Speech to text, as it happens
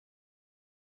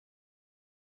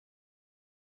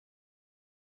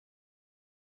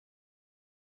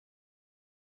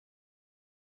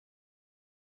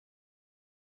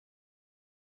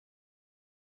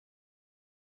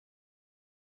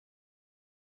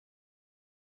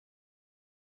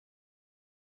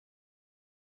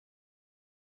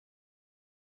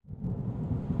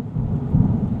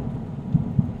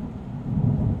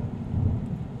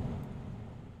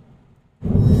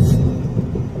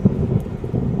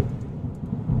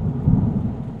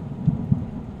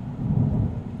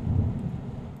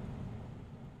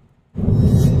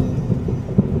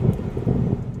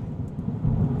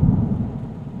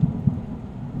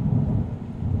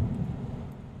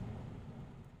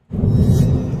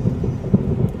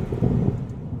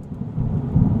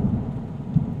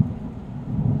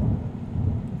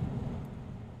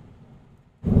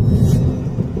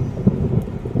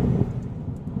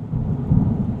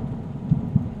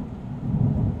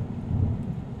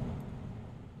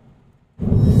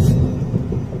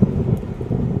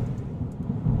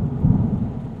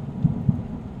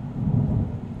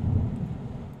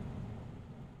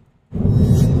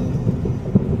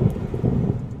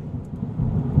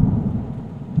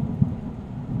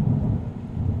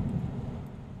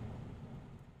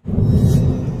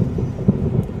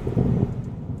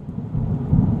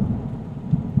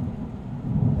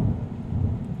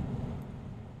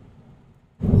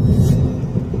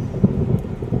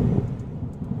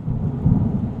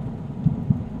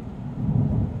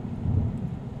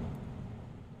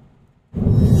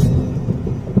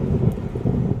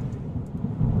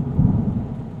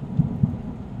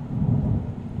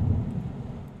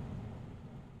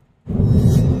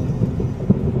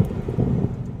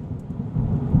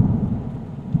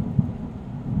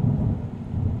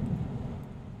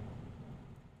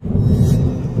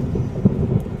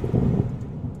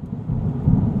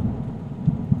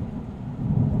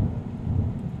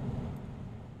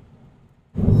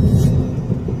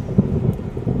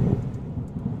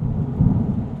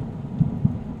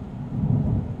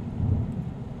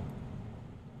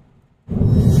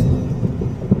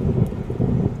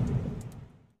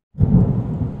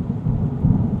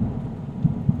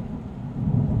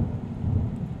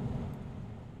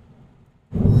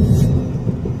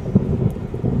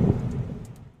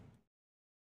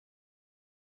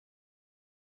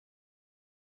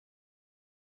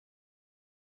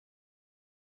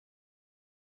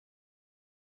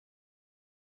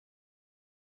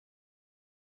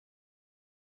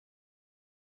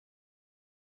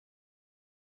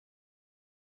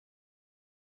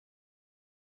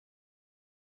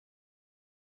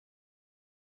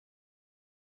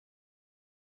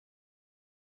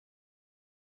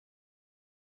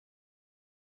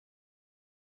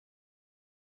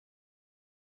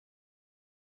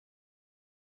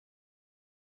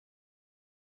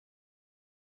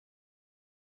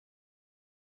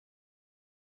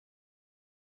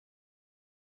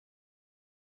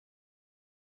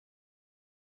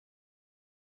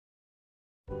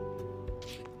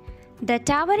The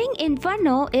Towering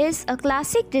Inferno is a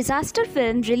classic disaster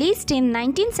film released in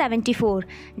 1974,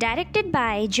 directed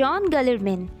by John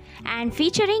Guillermin, and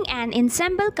featuring an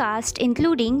ensemble cast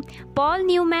including Paul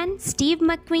Newman, Steve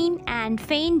McQueen, and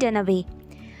Faye Dunaway.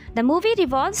 The movie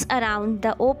revolves around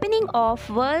the opening of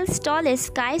world's tallest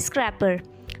skyscraper,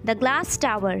 the Glass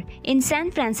Tower, in San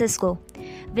Francisco,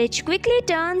 which quickly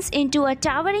turns into a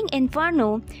towering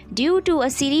inferno due to a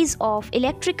series of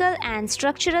electrical and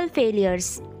structural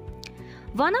failures.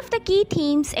 One of the key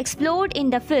themes explored in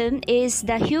the film is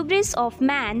the hubris of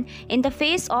man in the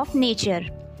face of nature.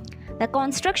 The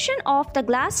construction of the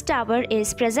glass tower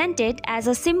is presented as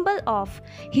a symbol of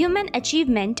human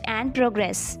achievement and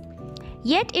progress.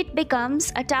 Yet it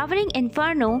becomes a towering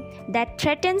inferno that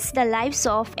threatens the lives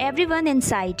of everyone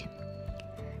inside.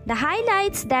 The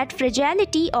highlights that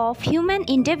fragility of human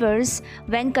endeavors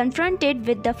when confronted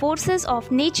with the forces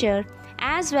of nature,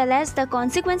 as well as the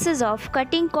consequences of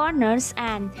cutting corners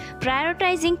and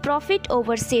prioritizing profit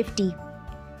over safety.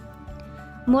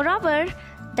 Moreover,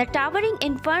 the Towering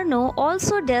Inferno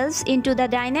also delves into the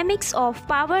dynamics of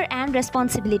power and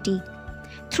responsibility.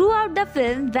 Throughout the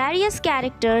film, various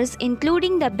characters,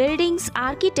 including the building's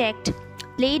architect,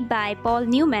 played by Paul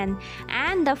Newman,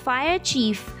 and the fire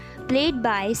chief, played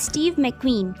by Steve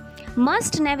McQueen,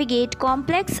 must navigate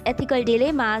complex ethical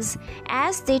dilemmas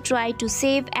as they try to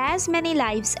save as many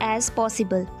lives as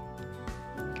possible.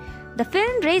 The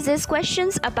film raises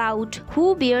questions about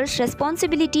who bears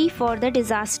responsibility for the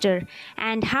disaster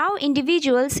and how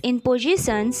individuals in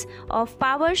positions of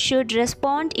power should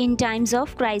respond in times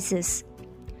of crisis.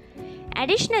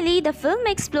 Additionally, the film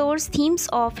explores themes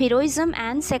of heroism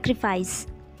and sacrifice.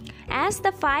 As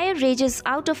the fire rages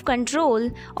out of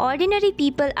control, ordinary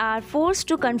people are forced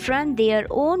to confront their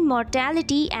own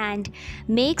mortality and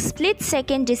make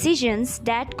split-second decisions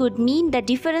that could mean the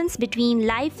difference between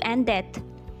life and death.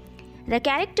 The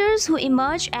characters who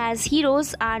emerge as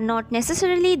heroes are not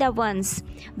necessarily the ones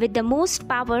with the most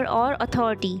power or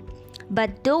authority,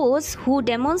 but those who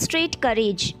demonstrate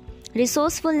courage,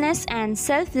 resourcefulness, and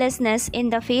selflessness in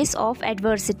the face of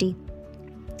adversity.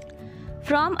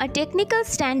 From a technical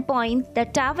standpoint, the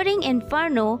Towering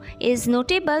Inferno is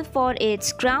notable for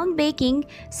its groundbreaking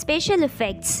special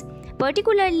effects,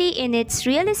 particularly in its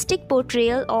realistic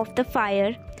portrayal of the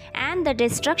fire and the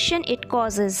destruction it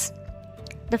causes.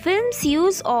 The film's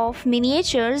use of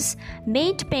miniatures,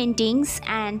 matte paintings,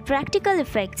 and practical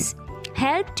effects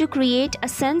helped to create a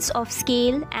sense of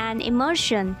scale and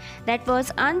immersion that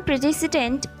was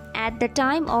unprecedented at the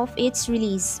time of its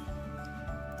release.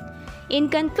 In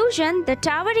conclusion, The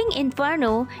Towering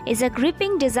Inferno is a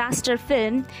gripping disaster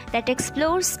film that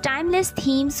explores timeless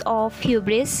themes of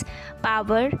hubris,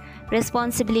 power,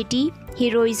 responsibility,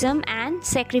 heroism, and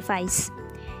sacrifice.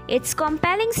 Its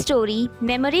compelling story,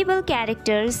 memorable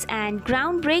characters, and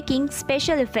groundbreaking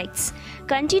special effects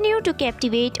continue to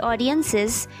captivate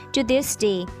audiences to this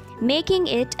day, making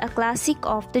it a classic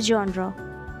of the genre.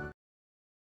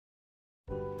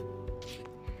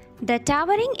 The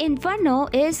Towering Inferno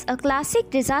is a classic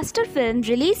disaster film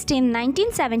released in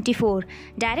 1974,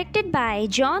 directed by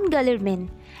John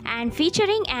Guillermin, and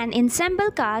featuring an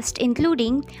ensemble cast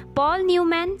including Paul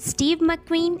Newman, Steve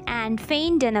McQueen, and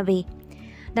Faye Dunaway.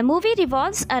 The movie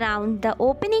revolves around the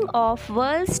opening of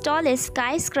world's tallest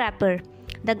skyscraper,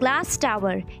 the Glass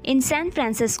Tower, in San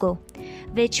Francisco,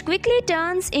 which quickly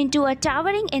turns into a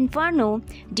towering inferno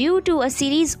due to a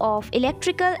series of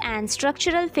electrical and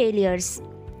structural failures.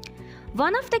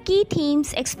 One of the key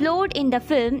themes explored in the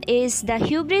film is the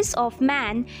hubris of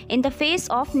man in the face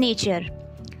of nature.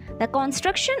 The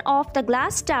construction of the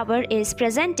glass tower is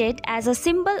presented as a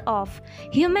symbol of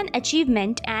human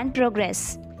achievement and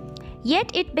progress.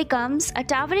 Yet it becomes a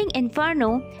towering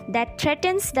inferno that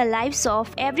threatens the lives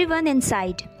of everyone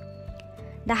inside.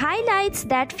 The highlights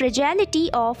that fragility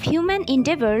of human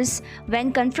endeavors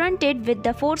when confronted with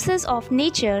the forces of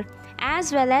nature,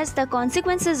 as well as the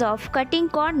consequences of cutting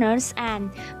corners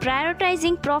and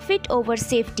prioritizing profit over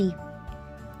safety.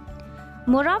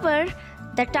 Moreover,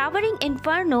 the Towering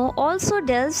Inferno also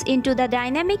delves into the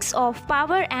dynamics of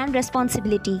power and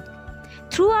responsibility.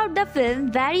 Throughout the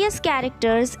film, various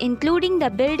characters, including the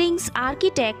building's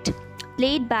architect,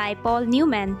 played by Paul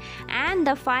Newman, and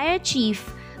the fire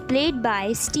chief, played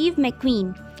by Steve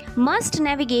McQueen, must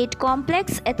navigate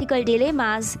complex ethical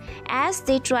dilemmas as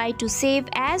they try to save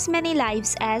as many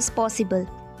lives as possible.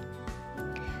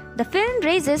 The film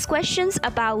raises questions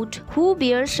about who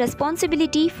bears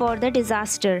responsibility for the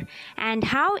disaster and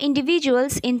how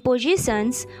individuals in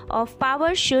positions of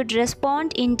power should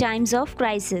respond in times of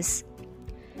crisis.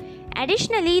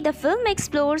 Additionally, the film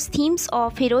explores themes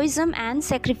of heroism and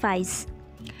sacrifice.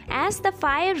 As the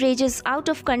fire rages out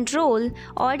of control,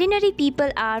 ordinary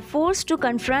people are forced to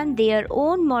confront their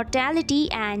own mortality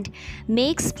and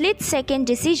make split-second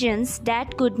decisions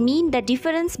that could mean the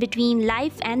difference between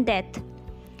life and death.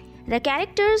 The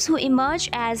characters who emerge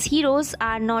as heroes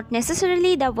are not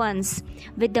necessarily the ones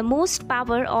with the most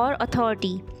power or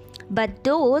authority, but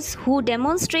those who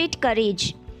demonstrate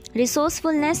courage,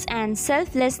 resourcefulness, and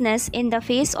selflessness in the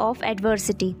face of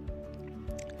adversity.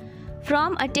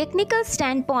 From a technical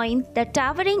standpoint, the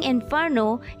Towering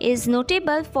Inferno is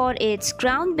notable for its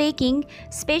groundbreaking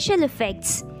special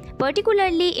effects,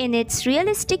 particularly in its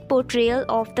realistic portrayal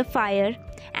of the fire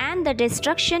and the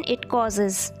destruction it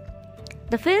causes.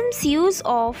 The film's use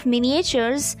of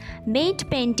miniatures, matte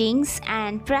paintings,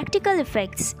 and practical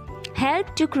effects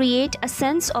helped to create a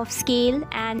sense of scale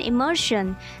and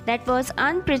immersion that was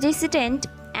unprecedented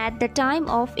at the time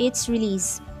of its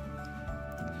release.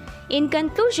 In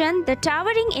conclusion, The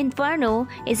Towering Inferno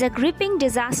is a gripping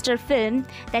disaster film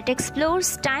that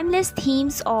explores timeless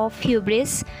themes of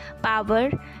hubris,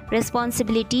 power,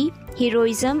 responsibility,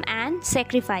 heroism, and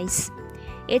sacrifice.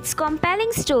 Its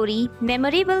compelling story,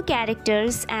 memorable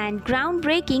characters, and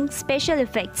groundbreaking special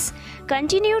effects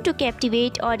continue to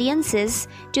captivate audiences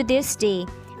to this day,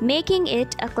 making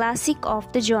it a classic of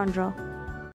the genre.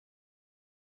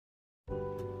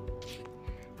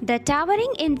 The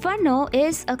Towering Inferno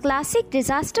is a classic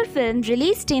disaster film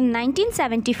released in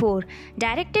 1974,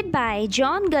 directed by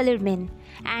John Guillermin,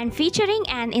 and featuring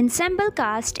an ensemble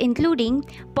cast including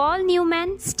Paul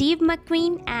Newman, Steve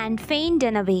McQueen, and Faye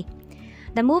Dunaway.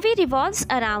 The movie revolves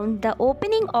around the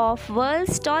opening of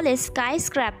world's tallest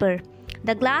skyscraper,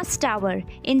 the Glass Tower,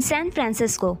 in San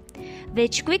Francisco,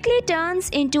 which quickly turns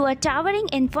into a towering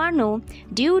inferno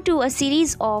due to a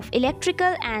series of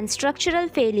electrical and structural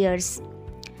failures.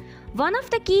 One of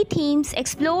the key themes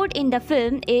explored in the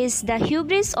film is the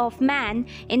hubris of man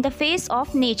in the face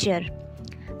of nature.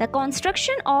 The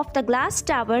construction of the glass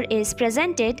tower is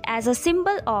presented as a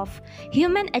symbol of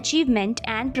human achievement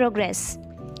and progress.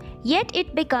 Yet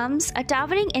it becomes a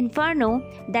towering inferno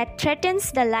that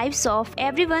threatens the lives of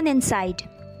everyone inside.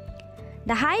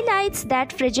 The highlights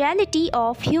that fragility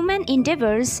of human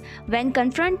endeavors when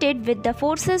confronted with the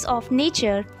forces of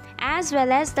nature, as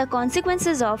well as the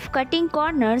consequences of cutting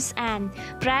corners and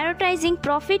prioritizing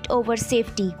profit over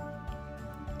safety.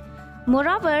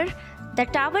 Moreover, the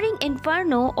Towering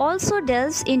Inferno also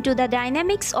delves into the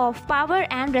dynamics of power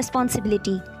and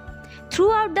responsibility.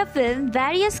 Throughout the film,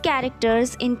 various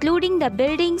characters, including the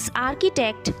building's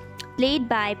architect, played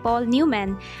by Paul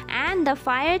Newman, and the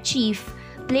fire chief,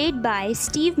 played by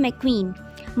Steve McQueen,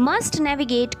 must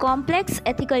navigate complex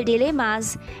ethical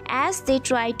dilemmas as they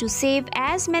try to save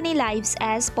as many lives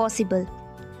as possible.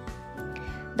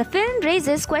 The film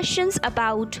raises questions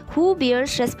about who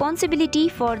bears responsibility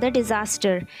for the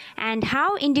disaster and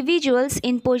how individuals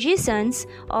in positions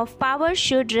of power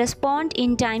should respond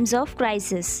in times of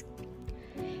crisis.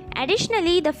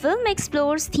 Additionally, the film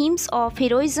explores themes of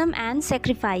heroism and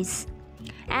sacrifice.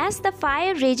 As the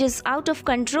fire rages out of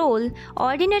control,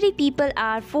 ordinary people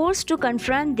are forced to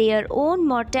confront their own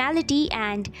mortality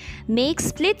and make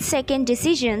split-second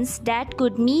decisions that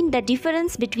could mean the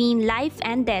difference between life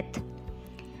and death.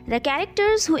 The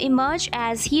characters who emerge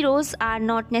as heroes are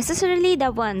not necessarily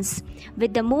the ones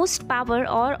with the most power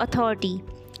or authority,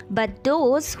 but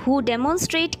those who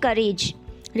demonstrate courage,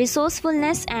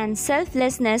 resourcefulness, and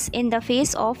selflessness in the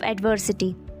face of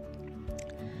adversity.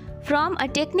 From a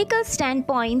technical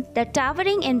standpoint, the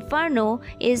Towering Inferno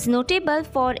is notable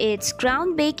for its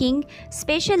groundbreaking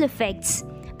special effects,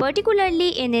 particularly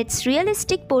in its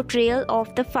realistic portrayal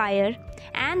of the fire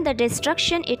and the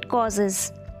destruction it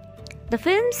causes. The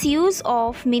film's use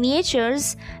of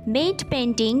miniatures, matte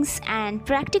paintings, and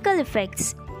practical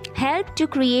effects helped to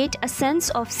create a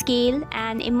sense of scale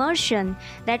and immersion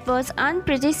that was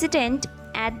unprecedented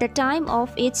at the time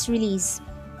of its release.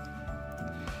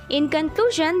 In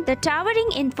conclusion, The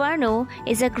Towering Inferno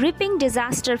is a gripping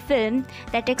disaster film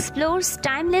that explores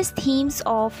timeless themes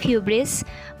of hubris,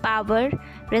 power,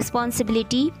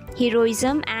 responsibility,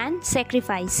 heroism, and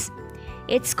sacrifice.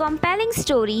 Its compelling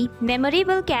story,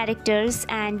 memorable characters,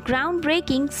 and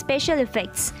groundbreaking special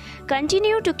effects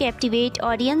continue to captivate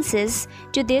audiences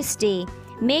to this day,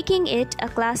 making it a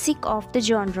classic of the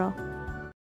genre.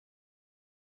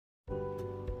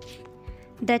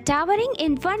 The Towering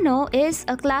Inferno is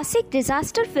a classic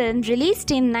disaster film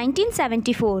released in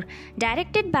 1974,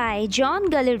 directed by John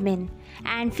Guillermin,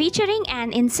 and featuring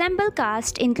an ensemble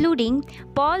cast including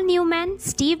Paul Newman,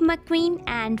 Steve McQueen,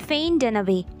 and Faye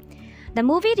Dunaway. The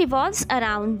movie revolves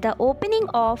around the opening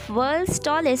of world's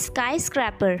tallest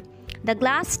skyscraper, the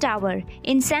Glass Tower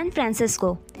in San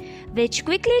Francisco, which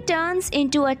quickly turns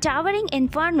into a towering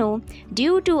inferno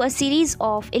due to a series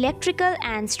of electrical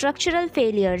and structural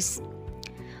failures.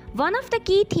 One of the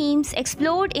key themes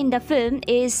explored in the film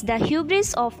is the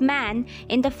hubris of man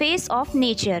in the face of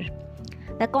nature.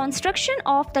 The construction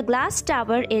of the glass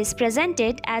tower is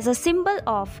presented as a symbol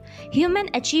of human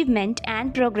achievement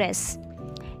and progress.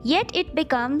 Yet it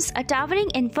becomes a towering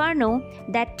inferno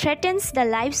that threatens the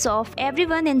lives of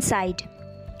everyone inside.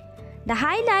 The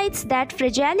highlights that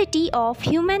fragility of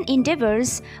human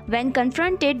endeavors when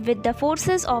confronted with the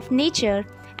forces of nature,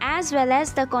 as well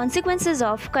as the consequences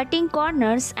of cutting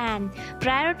corners and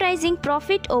prioritizing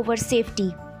profit over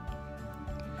safety.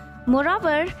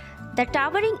 Moreover, the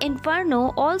Towering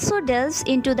Inferno also delves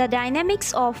into the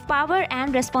dynamics of power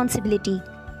and responsibility.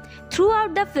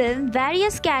 Throughout the film,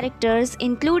 various characters,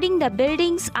 including the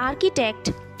building's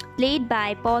architect, played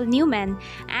by Paul Newman,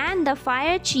 and the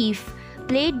fire chief,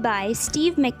 played by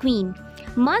Steve McQueen,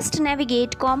 must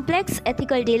navigate complex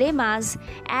ethical dilemmas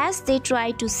as they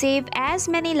try to save as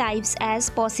many lives as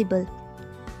possible.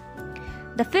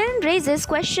 The film raises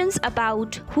questions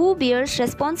about who bears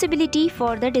responsibility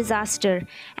for the disaster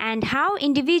and how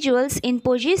individuals in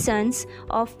positions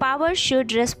of power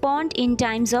should respond in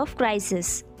times of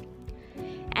crisis.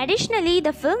 Additionally,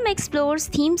 the film explores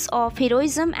themes of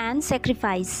heroism and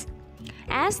sacrifice.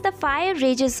 As the fire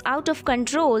rages out of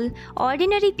control,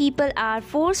 ordinary people are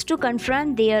forced to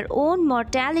confront their own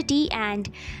mortality and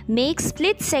make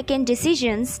split-second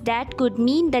decisions that could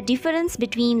mean the difference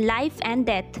between life and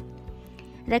death.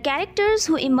 The characters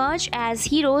who emerge as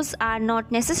heroes are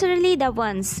not necessarily the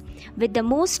ones with the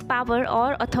most power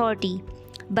or authority,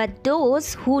 but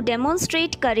those who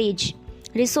demonstrate courage,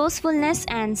 resourcefulness,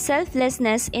 and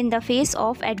selflessness in the face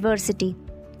of adversity.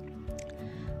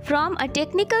 From a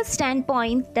technical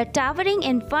standpoint, the Towering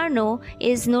Inferno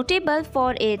is notable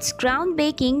for its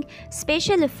groundbreaking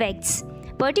special effects,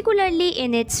 particularly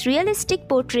in its realistic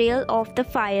portrayal of the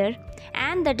fire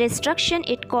and the destruction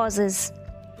it causes.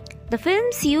 The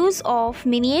film's use of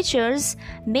miniatures,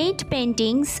 matte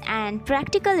paintings, and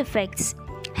practical effects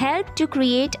helped to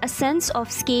create a sense of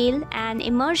scale and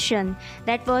immersion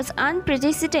that was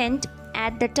unprecedented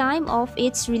at the time of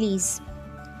its release.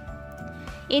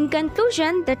 In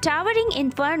conclusion, The Towering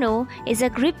Inferno is a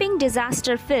gripping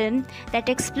disaster film that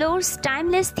explores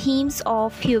timeless themes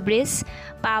of hubris,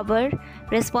 power,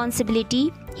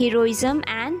 responsibility, heroism,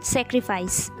 and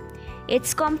sacrifice.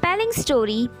 Its compelling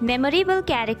story, memorable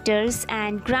characters,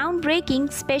 and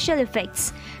groundbreaking special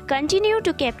effects continue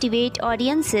to captivate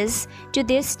audiences to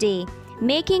this day,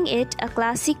 making it a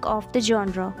classic of the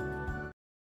genre.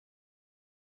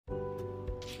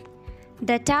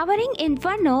 The Towering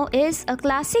Inferno is a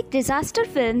classic disaster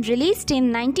film released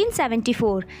in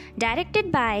 1974,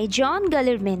 directed by John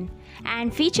Guillermin,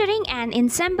 and featuring an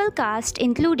ensemble cast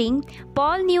including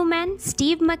Paul Newman,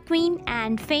 Steve McQueen,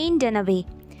 and Faye Dunaway.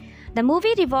 The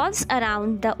movie revolves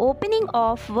around the opening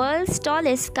of world's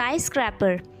tallest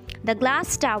skyscraper, the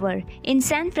Glass Tower in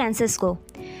San Francisco,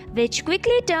 which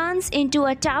quickly turns into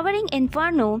a towering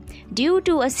inferno due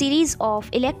to a series of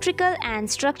electrical and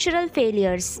structural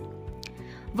failures.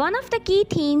 One of the key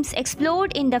themes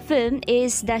explored in the film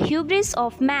is the hubris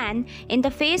of man in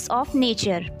the face of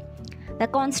nature. The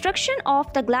construction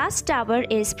of the glass tower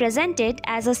is presented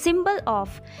as a symbol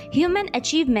of human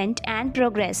achievement and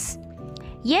progress.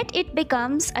 Yet it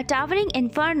becomes a towering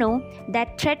inferno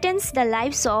that threatens the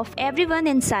lives of everyone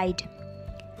inside.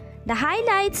 The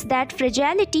highlights that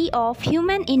fragility of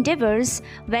human endeavors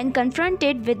when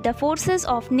confronted with the forces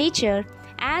of nature,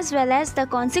 as well as the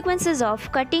consequences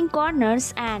of cutting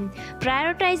corners and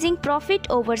prioritizing profit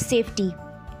over safety.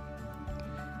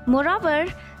 Moreover,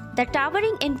 the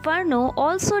Towering Inferno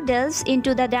also delves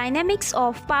into the dynamics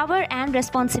of power and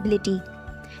responsibility.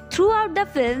 Throughout the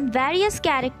film, various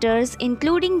characters,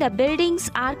 including the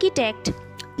building's architect,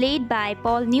 played by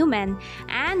Paul Newman,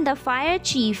 and the fire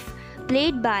chief,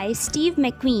 played by Steve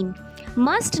McQueen,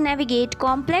 must navigate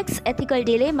complex ethical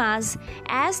dilemmas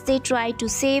as they try to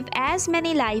save as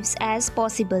many lives as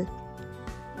possible.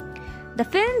 The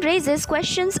film raises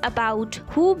questions about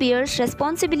who bears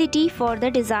responsibility for the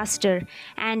disaster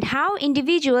and how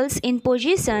individuals in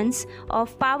positions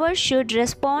of power should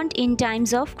respond in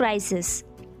times of crisis.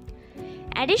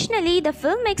 Additionally, the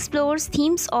film explores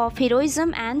themes of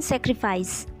heroism and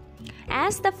sacrifice.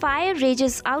 As the fire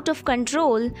rages out of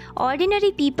control,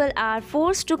 ordinary people are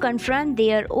forced to confront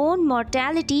their own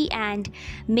mortality and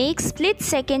make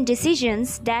split-second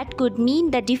decisions that could mean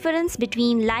the difference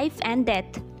between life and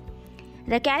death.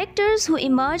 The characters who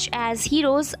emerge as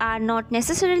heroes are not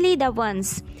necessarily the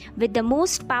ones with the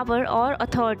most power or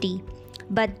authority,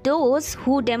 but those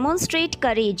who demonstrate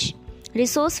courage,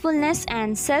 resourcefulness,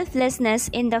 and selflessness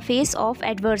in the face of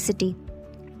adversity.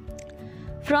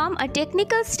 From a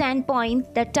technical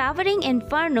standpoint, the Towering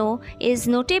Inferno is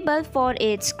notable for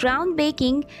its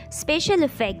groundbreaking special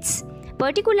effects,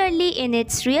 particularly in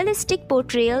its realistic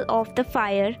portrayal of the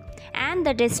fire and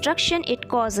the destruction it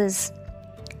causes.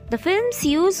 The film's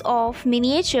use of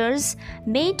miniatures,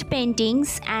 matte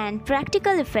paintings, and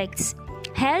practical effects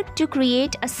helped to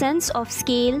create a sense of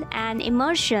scale and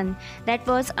immersion that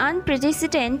was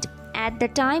unprecedented at the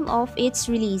time of its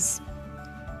release.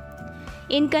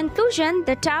 In conclusion,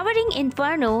 The Towering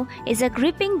Inferno is a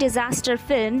gripping disaster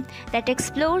film that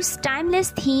explores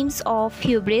timeless themes of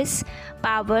hubris,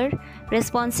 power,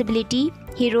 responsibility,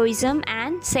 heroism,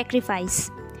 and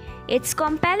sacrifice. Its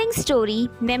compelling story,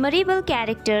 memorable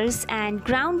characters, and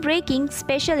groundbreaking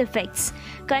special effects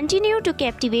continue to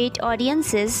captivate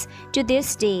audiences to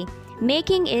this day,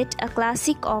 making it a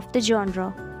classic of the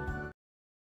genre.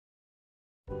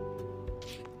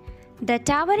 The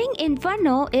Towering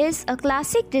Inferno is a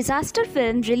classic disaster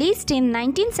film released in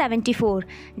 1974,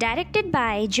 directed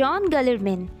by John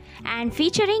Guillermin, and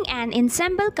featuring an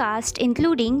ensemble cast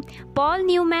including Paul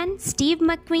Newman, Steve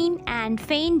McQueen, and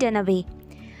Faye Dunaway.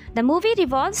 The movie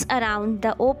revolves around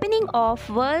the opening of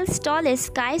world's tallest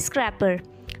skyscraper,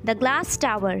 the Glass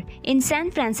Tower, in San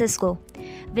Francisco,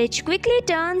 which quickly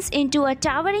turns into a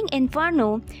towering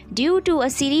inferno due to a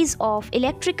series of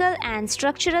electrical and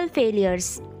structural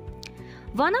failures.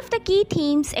 One of the key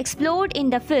themes explored in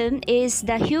the film is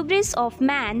the hubris of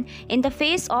man in the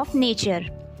face of nature.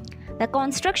 The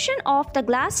construction of the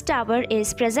glass tower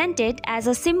is presented as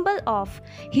a symbol of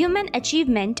human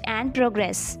achievement and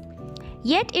progress.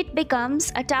 Yet it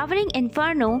becomes a towering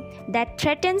inferno that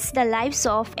threatens the lives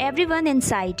of everyone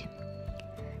inside.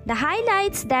 The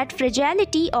highlights that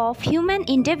fragility of human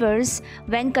endeavors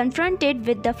when confronted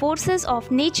with the forces of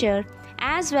nature,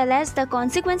 as well as the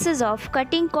consequences of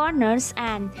cutting corners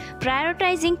and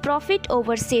prioritizing profit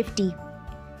over safety.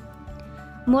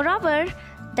 Moreover,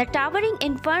 the Towering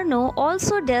Inferno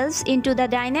also delves into the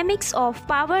dynamics of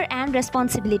power and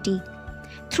responsibility.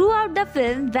 Throughout the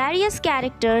film, various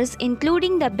characters,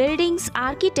 including the building's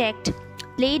architect,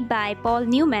 played by Paul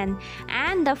Newman,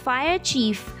 and the fire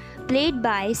chief, played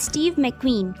by Steve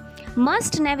McQueen,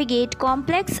 must navigate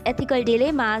complex ethical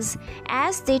dilemmas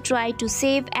as they try to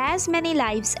save as many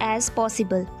lives as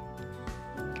possible.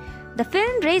 The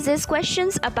film raises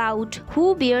questions about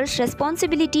who bears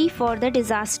responsibility for the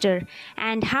disaster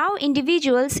and how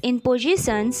individuals in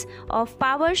positions of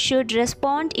power should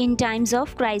respond in times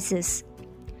of crisis.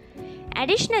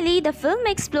 Additionally, the film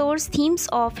explores themes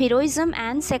of heroism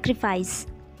and sacrifice.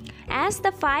 As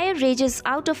the fire rages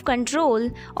out of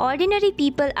control, ordinary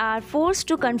people are forced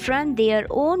to confront their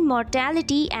own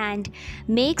mortality and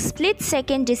make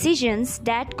split-second decisions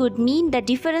that could mean the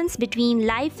difference between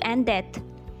life and death.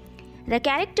 The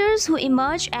characters who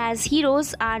emerge as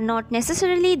heroes are not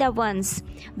necessarily the ones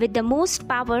with the most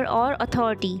power or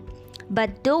authority,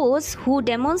 but those who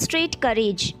demonstrate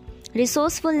courage,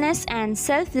 resourcefulness, and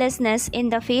selflessness in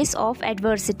the face of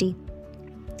adversity.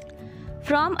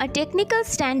 From a technical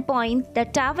standpoint, the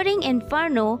Towering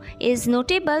Inferno is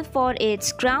notable for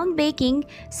its groundbreaking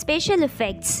special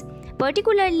effects,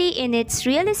 particularly in its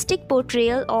realistic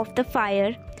portrayal of the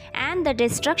fire and the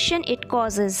destruction it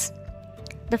causes.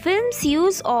 The film's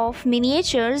use of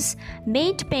miniatures,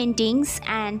 matte paintings,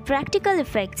 and practical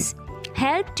effects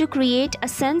helped to create a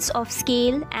sense of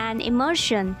scale and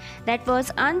immersion that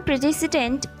was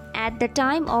unprecedented at the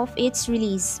time of its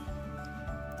release.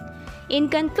 In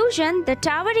conclusion, The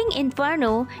Towering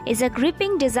Inferno is a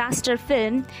gripping disaster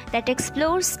film that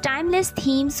explores timeless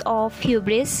themes of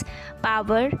hubris,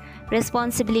 power,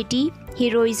 responsibility,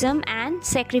 heroism, and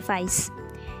sacrifice.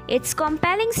 Its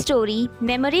compelling story,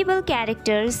 memorable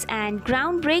characters, and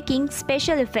groundbreaking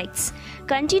special effects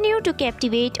continue to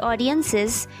captivate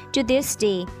audiences to this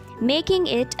day, making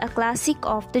it a classic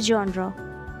of the genre.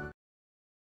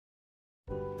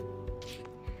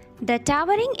 The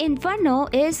Towering Inferno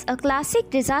is a classic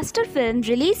disaster film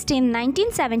released in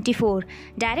 1974,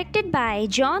 directed by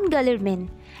John Guillermin,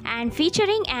 and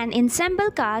featuring an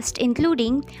ensemble cast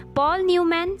including Paul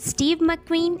Newman, Steve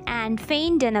McQueen, and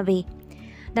Faye Dunaway.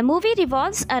 The movie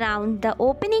revolves around the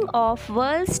opening of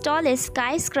world's tallest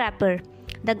skyscraper,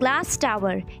 the Glass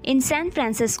Tower, in San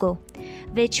Francisco,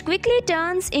 which quickly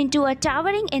turns into a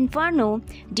towering inferno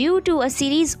due to a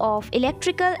series of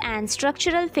electrical and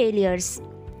structural failures.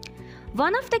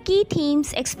 One of the key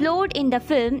themes explored in the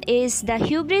film is the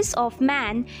hubris of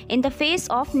man in the face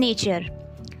of nature.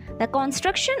 The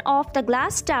construction of the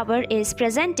glass tower is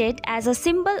presented as a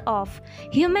symbol of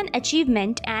human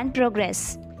achievement and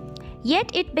progress.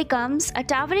 Yet it becomes a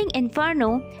towering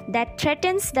inferno that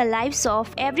threatens the lives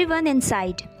of everyone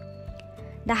inside.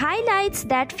 The highlights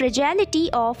that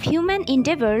fragility of human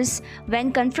endeavors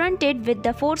when confronted with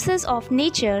the forces of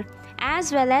nature,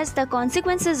 as well as the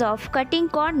consequences of cutting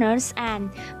corners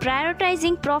and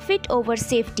prioritizing profit over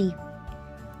safety.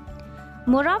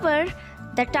 Moreover,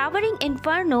 the Towering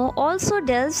Inferno also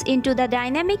delves into the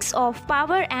dynamics of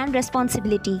power and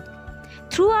responsibility.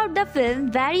 Throughout the film,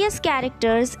 various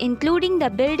characters, including the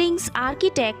building's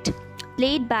architect,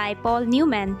 played by Paul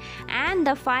Newman, and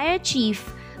the fire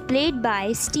chief, played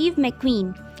by Steve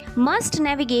McQueen, must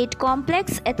navigate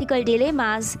complex ethical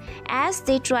dilemmas as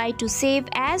they try to save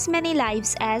as many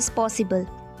lives as possible.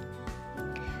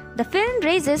 The film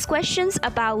raises questions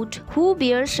about who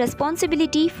bears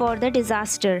responsibility for the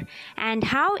disaster and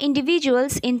how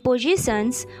individuals in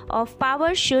positions of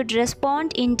power should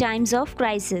respond in times of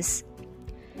crisis.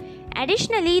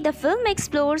 Additionally, the film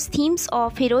explores themes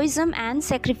of heroism and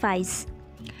sacrifice.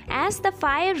 As the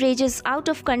fire rages out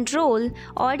of control,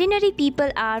 ordinary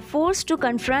people are forced to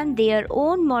confront their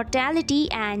own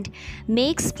mortality and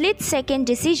make split-second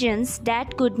decisions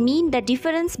that could mean the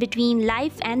difference between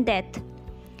life and death.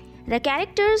 The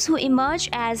characters who emerge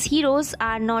as heroes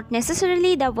are not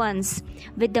necessarily the ones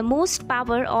with the most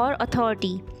power or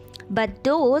authority, but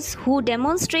those who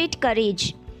demonstrate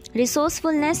courage,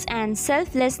 resourcefulness, and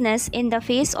selflessness in the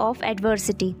face of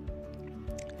adversity.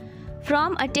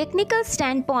 From a technical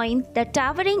standpoint, the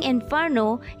Towering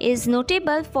Inferno is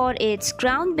notable for its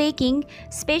groundbreaking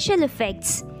special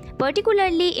effects,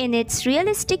 particularly in its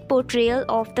realistic portrayal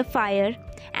of the fire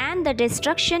and the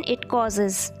destruction it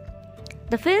causes.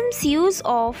 The film's use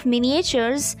of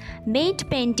miniatures, matte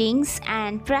paintings,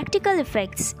 and practical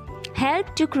effects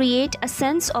helped to create a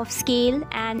sense of scale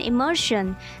and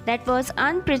immersion that was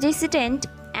unprecedented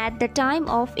at the time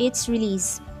of its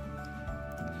release.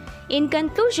 In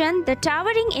conclusion, The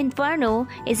Towering Inferno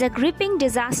is a gripping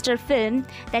disaster film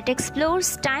that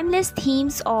explores timeless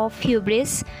themes of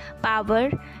hubris, power,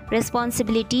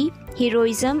 responsibility,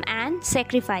 heroism, and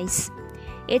sacrifice.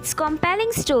 Its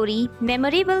compelling story,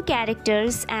 memorable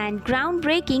characters, and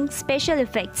groundbreaking special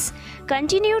effects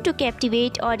continue to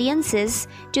captivate audiences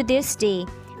to this day,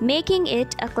 making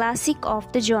it a classic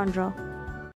of the genre.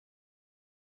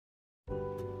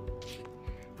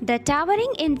 The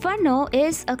Towering Inferno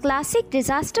is a classic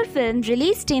disaster film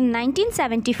released in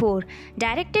 1974,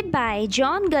 directed by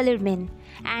John Guillermin,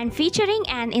 and featuring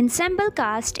an ensemble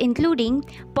cast including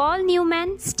Paul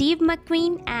Newman, Steve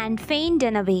McQueen, and Faye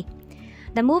Dunaway.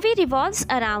 The movie revolves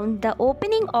around the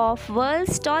opening of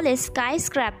world's tallest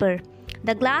skyscraper,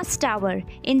 the Glass Tower,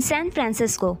 in San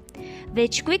Francisco,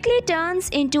 which quickly turns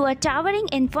into a towering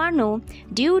inferno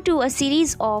due to a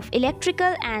series of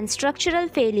electrical and structural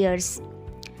failures.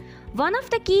 One of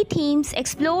the key themes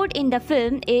explored in the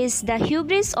film is the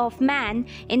hubris of man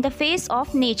in the face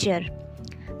of nature.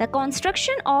 The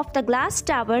construction of the glass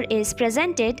tower is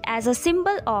presented as a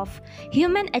symbol of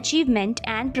human achievement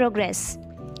and progress.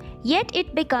 Yet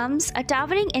it becomes a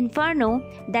towering inferno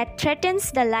that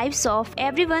threatens the lives of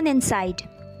everyone inside.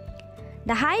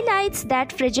 The highlights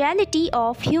that fragility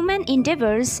of human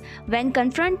endeavors when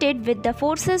confronted with the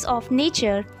forces of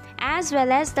nature, as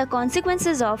well as the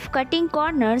consequences of cutting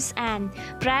corners and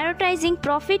prioritizing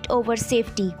profit over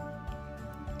safety.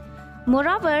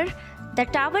 Moreover, the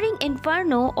Towering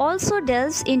Inferno also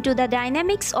delves into the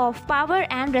dynamics of power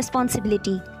and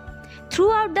responsibility.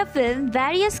 Throughout the film,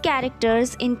 various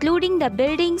characters, including the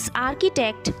building's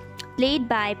architect, played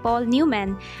by Paul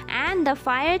Newman, and the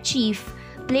fire chief,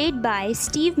 played by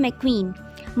Steve McQueen,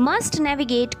 must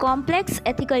navigate complex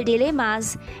ethical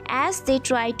dilemmas as they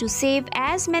try to save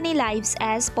as many lives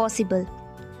as possible.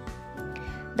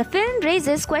 The film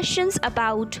raises questions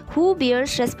about who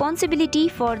bears responsibility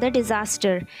for the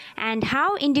disaster and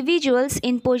how individuals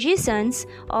in positions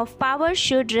of power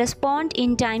should respond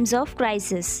in times of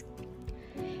crisis.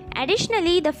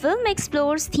 Additionally, the film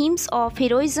explores themes of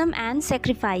heroism and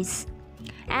sacrifice.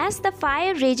 As the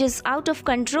fire rages out of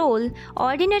control,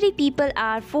 ordinary people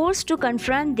are forced to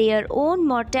confront their own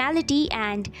mortality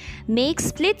and make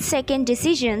split-second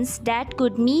decisions that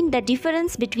could mean the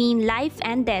difference between life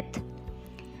and death.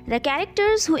 The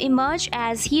characters who emerge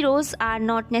as heroes are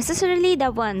not necessarily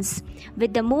the ones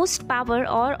with the most power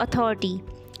or authority,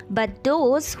 but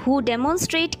those who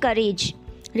demonstrate courage,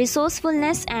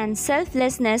 resourcefulness, and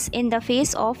selflessness in the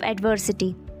face of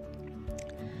adversity.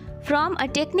 From a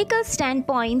technical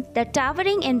standpoint, the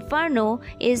Towering Inferno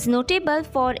is notable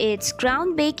for its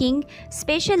groundbreaking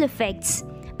special effects,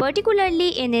 particularly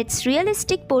in its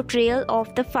realistic portrayal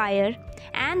of the fire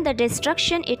and the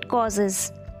destruction it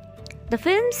causes. The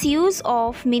film's use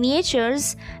of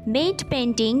miniatures, matte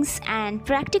paintings, and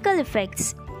practical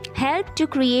effects helped to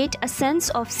create a sense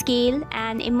of scale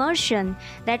and immersion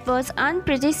that was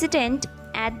unprecedented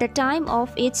at the time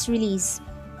of its release.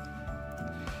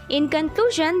 In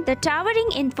conclusion, The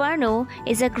Towering Inferno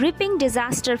is a gripping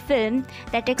disaster film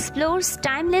that explores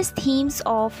timeless themes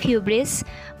of hubris,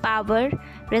 power,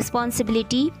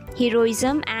 responsibility,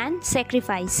 heroism, and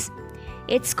sacrifice.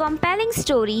 Its compelling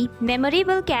story,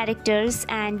 memorable characters,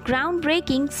 and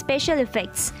groundbreaking special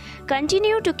effects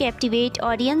continue to captivate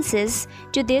audiences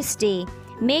to this day,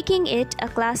 making it a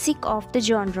classic of the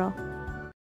genre.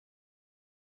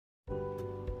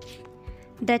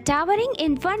 The Towering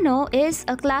Inferno is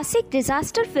a classic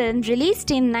disaster film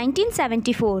released in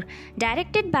 1974,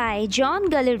 directed by John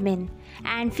Guillermin,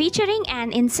 and featuring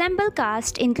an ensemble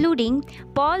cast including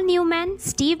Paul Newman,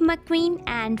 Steve McQueen,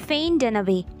 and Faye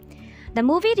Dunaway. The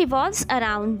movie revolves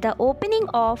around the opening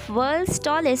of world's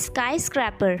tallest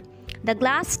skyscraper, the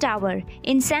Glass Tower,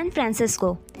 in San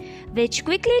Francisco, which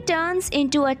quickly turns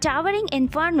into a towering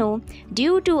inferno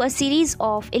due to a series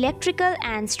of electrical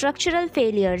and structural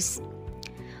failures.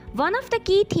 One of the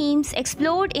key themes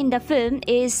explored in the film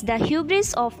is the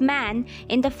hubris of man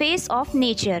in the face of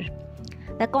nature.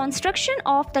 The construction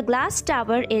of the Glass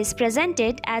Tower is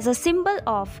presented as a symbol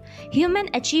of human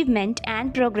achievement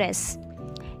and progress.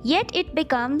 Yet it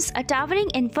becomes a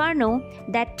towering inferno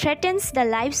that threatens the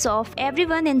lives of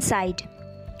everyone inside.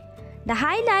 The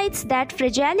highlights that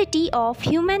fragility of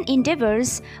human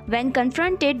endeavors when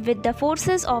confronted with the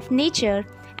forces of nature,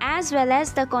 as well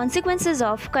as the consequences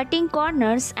of cutting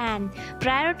corners and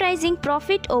prioritizing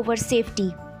profit over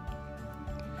safety.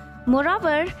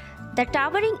 Moreover, The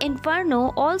Towering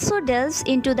Inferno also delves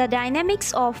into the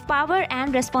dynamics of power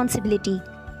and responsibility.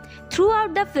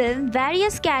 Throughout the film,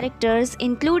 various characters,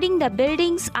 including the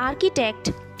building's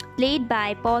architect, played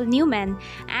by Paul Newman,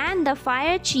 and the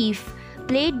fire chief,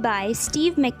 played by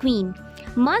Steve McQueen,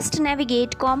 must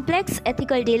navigate complex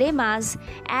ethical dilemmas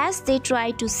as they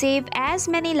try to save as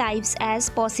many lives as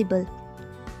possible.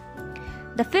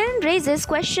 The film raises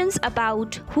questions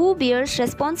about who bears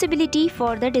responsibility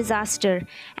for the disaster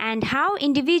and how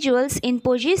individuals in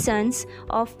positions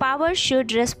of power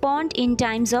should respond in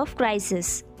times of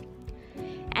crisis.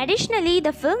 Additionally,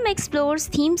 the film explores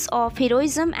themes of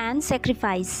heroism and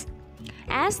sacrifice.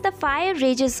 As the fire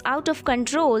rages out of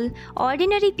control,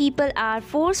 ordinary people are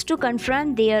forced to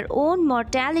confront their own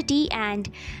mortality and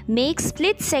make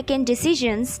split-second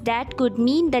decisions that could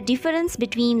mean the difference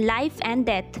between life and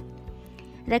death.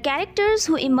 The characters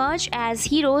who emerge as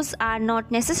heroes are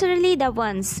not necessarily the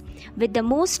ones with the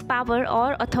most power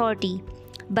or authority,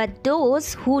 but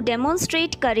those who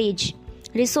demonstrate courage,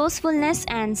 resourcefulness,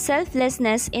 and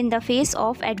selflessness in the face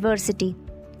of adversity.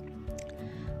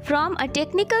 From a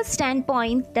technical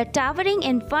standpoint, The Towering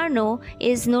Inferno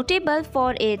is notable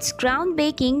for its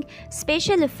groundbreaking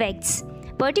special effects,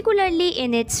 particularly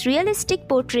in its realistic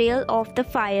portrayal of the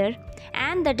fire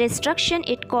and the destruction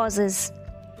it causes.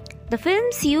 The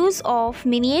film's use of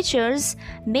miniatures,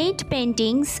 matte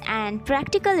paintings, and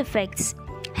practical effects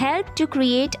helped to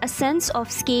create a sense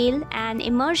of scale and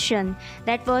immersion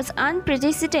that was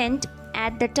unprecedented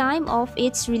at the time of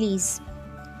its release.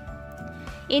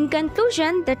 In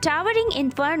conclusion, The Towering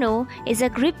Inferno is a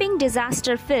gripping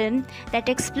disaster film that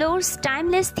explores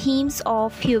timeless themes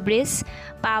of hubris,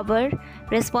 power,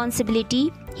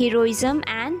 responsibility, heroism,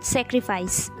 and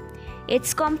sacrifice.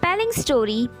 Its compelling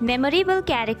story, memorable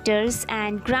characters,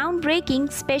 and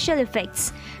groundbreaking special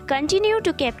effects continue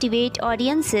to captivate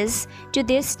audiences to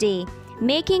this day,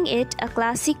 making it a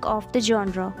classic of the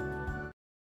genre.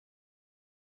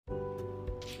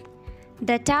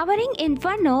 The Towering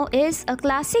Inferno is a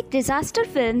classic disaster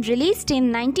film released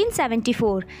in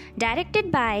 1974,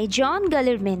 directed by John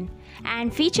Guillermin,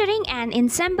 and featuring an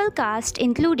ensemble cast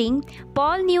including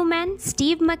Paul Newman,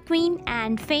 Steve McQueen,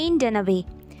 and Faye Dunaway.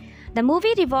 The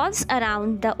movie revolves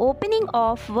around the opening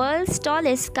of world's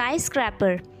tallest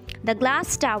skyscraper, the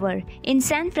Glass Tower, in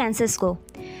San Francisco,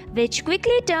 which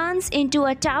quickly turns into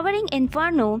a towering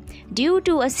inferno due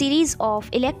to a series of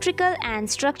electrical and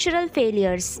structural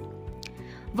failures.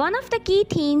 One of the key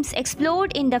themes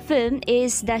explored in the film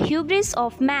is the hubris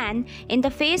of man in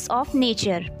the face of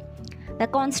nature. The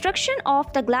construction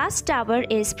of the Glass Tower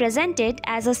is presented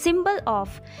as a symbol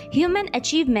of human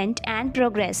achievement and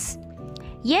progress.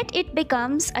 Yet it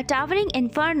becomes a towering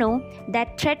inferno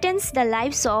that threatens the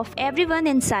lives of everyone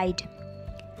inside.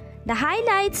 The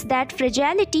highlights that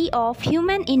fragility of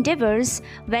human endeavors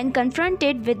when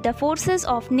confronted with the forces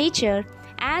of nature,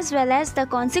 as well as the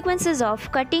consequences of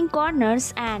cutting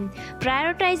corners and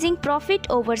prioritizing profit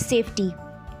over safety.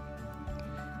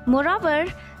 Moreover,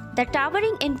 the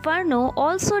Towering Inferno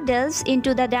also delves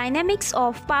into the dynamics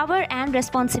of power and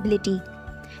responsibility.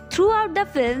 Throughout the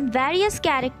film, various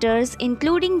characters,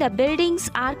 including the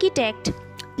building's architect,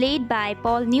 played by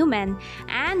Paul Newman,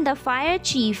 and the fire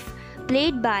chief,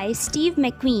 played by Steve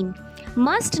McQueen,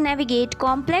 must navigate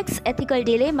complex ethical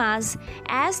dilemmas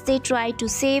as they try to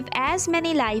save as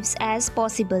many lives as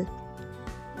possible.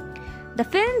 The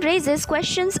film raises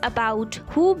questions about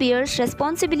who bears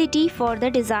responsibility for the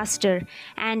disaster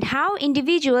and how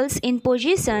individuals in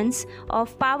positions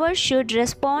of power should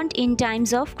respond in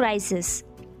times of crisis.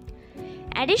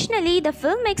 Additionally, the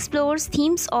film explores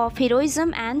themes of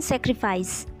heroism and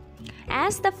sacrifice.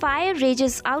 As the fire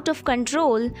rages out of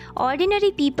control,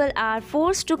 ordinary people are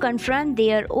forced to confront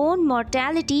their own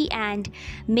mortality and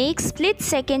make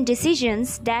split-second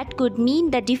decisions that could mean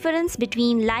the difference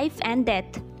between life and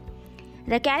death.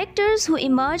 The characters who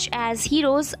emerge as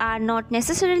heroes are not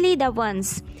necessarily the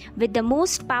ones with the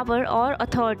most power or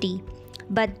authority,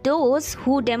 but those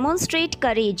who demonstrate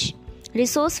courage,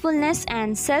 resourcefulness,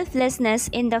 and selflessness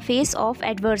in the face of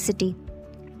adversity.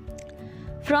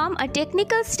 From a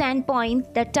technical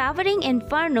standpoint, the Towering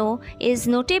Inferno is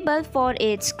notable for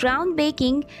its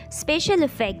groundbreaking special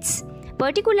effects,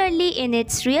 particularly in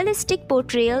its realistic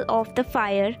portrayal of the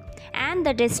fire and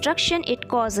the destruction it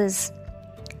causes.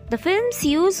 The film's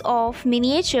use of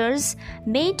miniatures,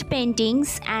 matte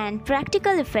paintings, and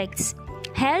practical effects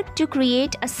helped to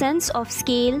create a sense of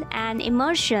scale and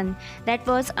immersion that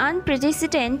was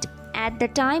unprecedented at the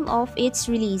time of its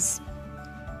release.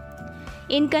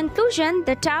 In conclusion,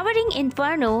 The Towering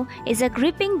Inferno is a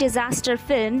gripping disaster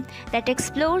film that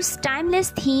explores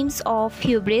timeless themes of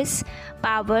hubris,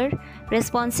 power,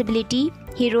 responsibility,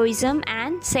 heroism,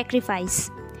 and sacrifice.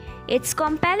 Its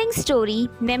compelling story,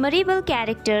 memorable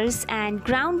characters, and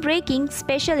groundbreaking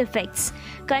special effects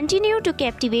continue to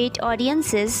captivate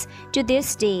audiences to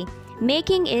this day,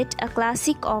 making it a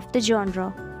classic of the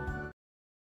genre.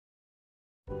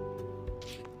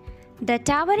 The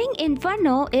Towering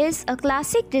Inferno is a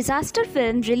classic disaster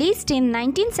film released in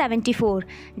 1974,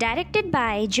 directed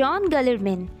by John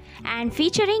Guillermin, and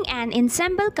featuring an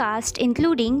ensemble cast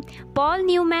including Paul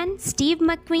Newman, Steve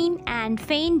McQueen, and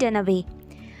Faye Dunaway.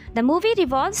 The movie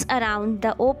revolves around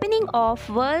the opening of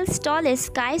world's tallest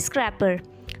skyscraper,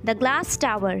 the Glass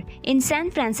Tower, in San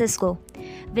Francisco,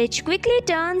 which quickly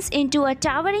turns into a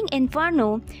towering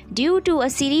inferno due to a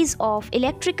series of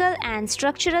electrical and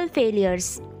structural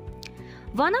failures.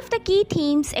 One of the key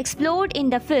themes explored in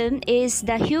the film is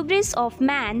the hubris of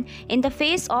man in the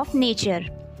face of nature.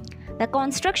 The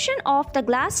construction of the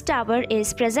glass tower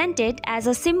is presented as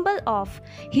a symbol of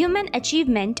human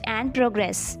achievement and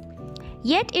progress.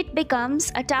 Yet it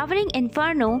becomes a towering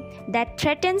inferno that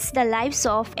threatens the lives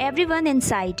of everyone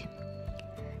inside.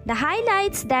 The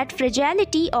highlights that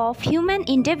fragility of human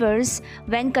endeavors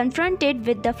when confronted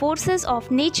with the forces of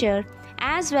nature,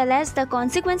 as well as the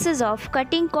consequences of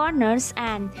cutting corners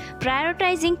and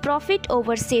prioritizing profit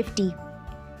over safety.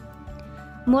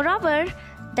 Moreover,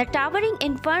 the Towering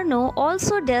Inferno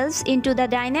also delves into the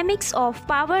dynamics of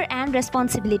power and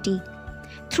responsibility.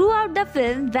 Throughout the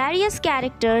film, various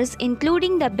characters,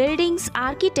 including the building's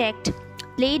architect,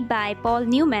 played by Paul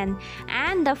Newman,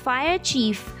 and the fire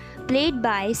chief, played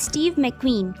by Steve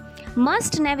McQueen,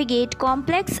 must navigate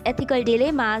complex ethical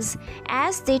dilemmas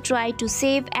as they try to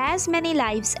save as many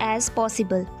lives as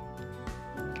possible.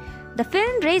 The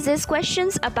film raises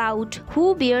questions about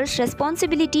who bears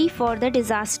responsibility for the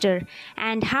disaster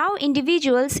and how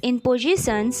individuals in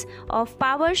positions of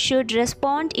power should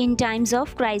respond in times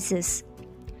of crisis.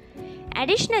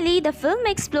 Additionally, the film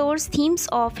explores themes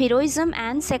of heroism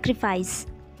and sacrifice.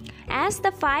 As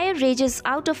the fire rages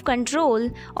out of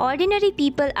control, ordinary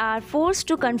people are forced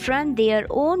to confront their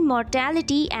own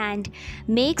mortality and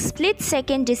make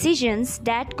split-second decisions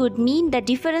that could mean the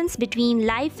difference between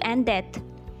life and death.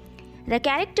 The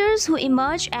characters who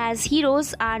emerge as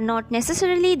heroes are not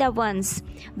necessarily the ones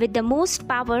with the most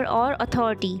power or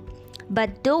authority,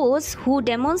 but those who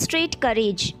demonstrate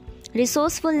courage,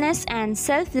 resourcefulness, and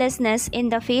selflessness in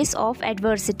the face of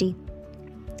adversity.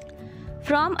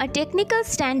 From a technical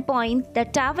standpoint, the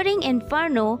Towering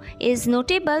Inferno is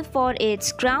notable for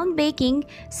its groundbreaking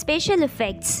special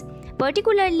effects,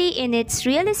 particularly in its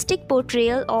realistic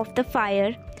portrayal of the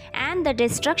fire and the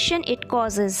destruction it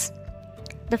causes.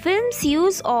 The film's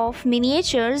use of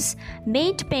miniatures,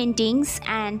 matte paintings,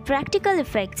 and practical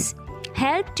effects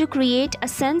helped to create a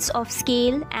sense of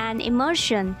scale and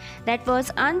immersion that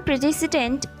was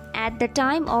unprecedented at the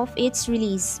time of its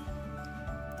release.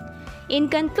 In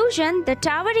conclusion, The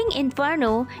Towering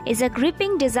Inferno is a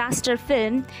gripping disaster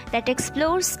film that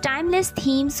explores timeless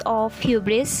themes of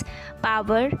hubris,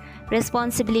 power,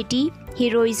 responsibility,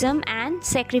 heroism, and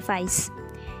sacrifice.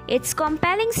 Its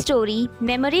compelling story,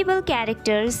 memorable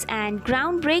characters, and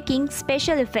groundbreaking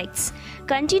special effects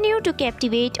continue to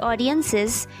captivate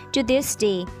audiences to this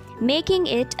day, making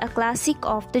it a classic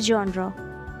of the genre.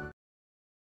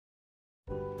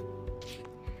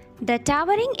 The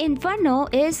Towering Inferno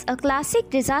is a classic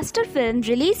disaster film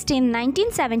released in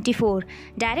 1974,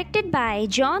 directed by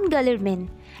John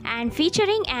Guillermin, and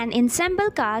featuring an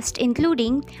ensemble cast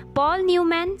including Paul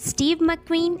Newman, Steve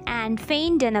McQueen, and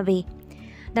Faye Dunaway.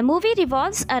 The movie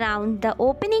revolves around the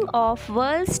opening of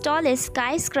world's tallest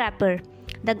skyscraper,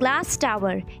 the Glass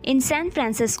Tower, in San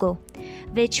Francisco,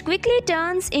 which quickly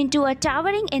turns into a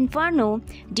towering inferno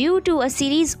due to a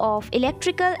series of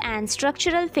electrical and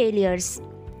structural failures.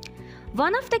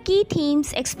 One of the key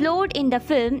themes explored in the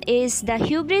film is the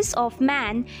hubris of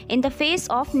man in the face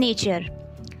of nature.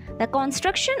 The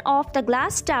construction of the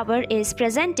glass tower is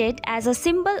presented as a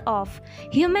symbol of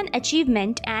human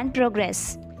achievement and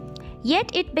progress.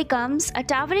 Yet it becomes a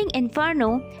towering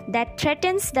inferno that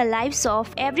threatens the lives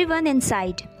of everyone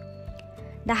inside.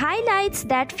 The highlights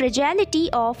that fragility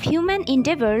of human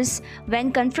endeavors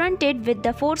when confronted with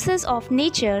the forces of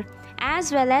nature,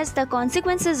 as well as the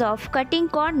consequences of cutting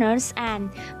corners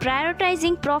and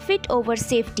prioritizing profit over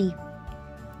safety.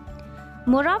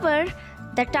 Moreover,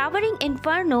 The Towering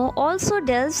Inferno also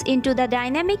delves into the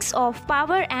dynamics of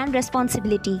power and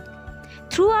responsibility.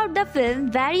 Throughout the film,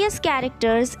 various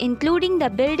characters, including the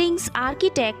building's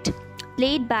architect,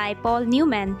 played by Paul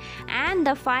Newman, and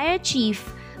the fire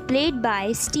chief, played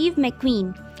by Steve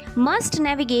McQueen, must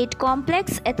navigate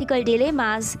complex ethical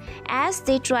dilemmas as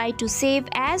they try to save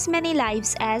as many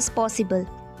lives as possible.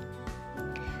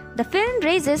 The film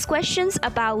raises questions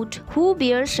about who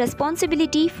bears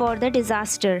responsibility for the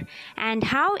disaster and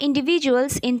how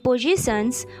individuals in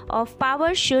positions of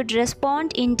power should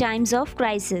respond in times of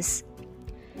crisis.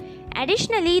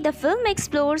 Additionally, the film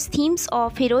explores themes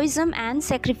of heroism and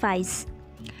sacrifice.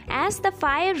 As the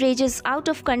fire rages out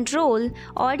of control,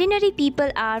 ordinary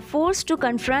people are forced to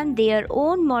confront their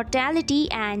own mortality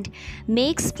and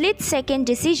make split-second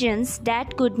decisions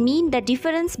that could mean the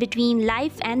difference between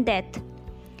life and death.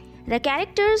 The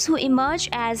characters who emerge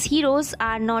as heroes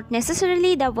are not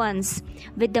necessarily the ones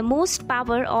with the most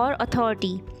power or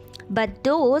authority, but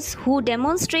those who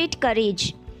demonstrate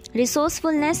courage,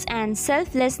 resourcefulness, and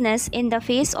selflessness in the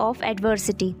face of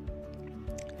adversity.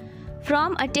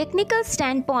 From a technical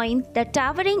standpoint, The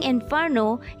Towering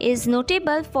Inferno is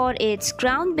notable for its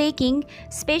groundbreaking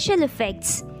special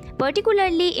effects,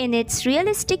 particularly in its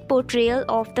realistic portrayal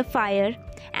of the fire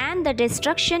and the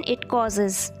destruction it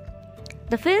causes.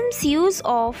 The film's use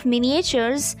of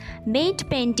miniatures, matte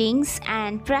paintings,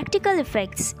 and practical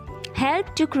effects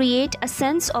helped to create a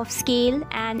sense of scale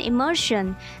and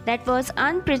immersion that was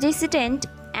unprecedented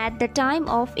at the time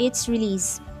of its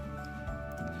release.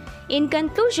 In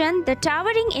conclusion, The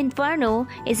Towering Inferno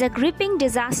is a gripping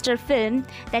disaster film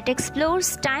that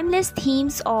explores timeless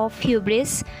themes of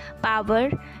hubris,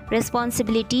 power,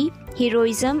 responsibility,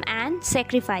 heroism, and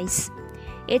sacrifice.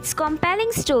 Its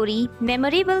compelling story,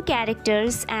 memorable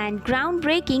characters, and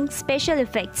groundbreaking special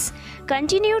effects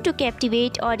continue to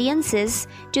captivate audiences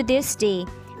to this day,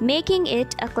 making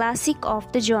it a classic of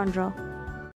the genre.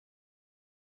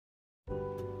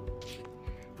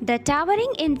 The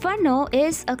Towering Inferno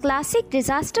is a classic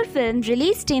disaster film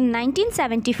released in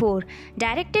 1974,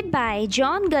 directed by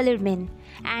John Guillermin,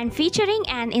 and featuring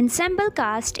an ensemble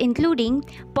cast including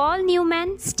Paul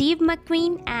Newman, Steve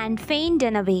McQueen, and Faye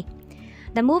Dunaway.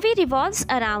 The movie revolves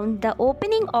around the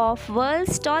opening of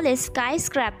world's tallest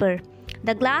skyscraper,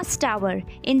 the Glass Tower,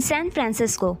 in San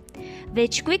Francisco,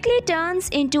 which quickly turns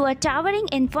into a towering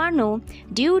inferno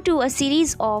due to a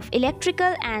series of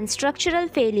electrical and structural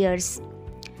failures.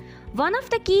 One of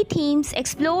the key themes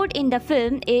explored in the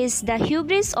film is the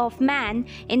hubris of man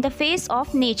in the face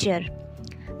of nature.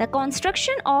 The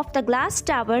construction of the glass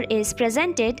tower is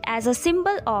presented as a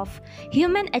symbol of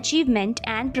human achievement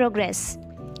and progress.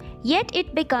 Yet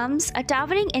it becomes a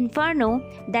towering inferno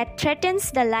that threatens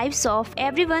the lives of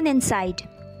everyone inside.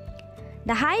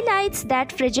 The highlights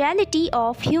that fragility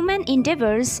of human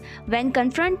endeavors when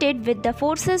confronted with the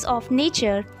forces of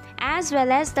nature, as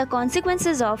well as the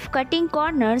consequences of cutting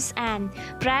corners and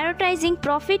prioritizing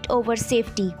profit over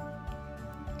safety.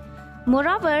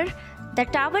 Moreover, The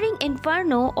Towering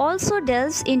Inferno also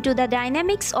delves into the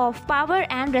dynamics of power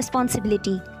and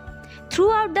responsibility.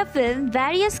 Throughout the film,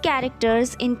 various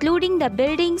characters, including the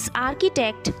building's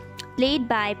architect, played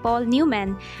by Paul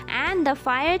Newman, and the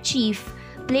fire chief,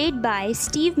 played by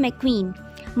Steve McQueen,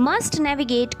 must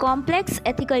navigate complex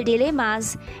ethical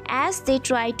dilemmas as they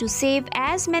try to save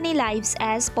as many lives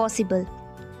as possible.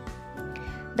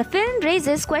 The film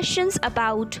raises questions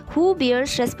about who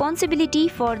bears responsibility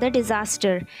for the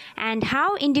disaster and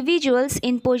how individuals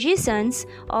in positions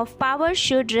of power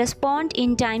should respond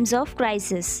in times of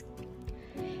crisis.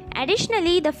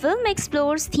 Additionally, the film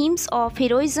explores themes of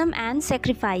heroism and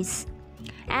sacrifice.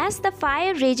 As the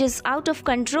fire rages out of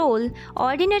control,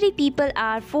 ordinary people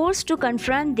are forced to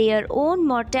confront their own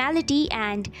mortality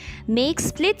and make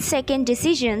split-second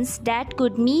decisions that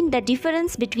could mean the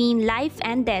difference between life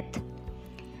and death.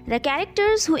 The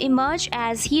characters who emerge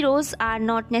as heroes are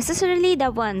not necessarily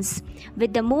the ones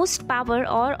with the most power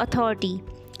or authority,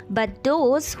 but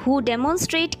those who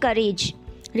demonstrate courage,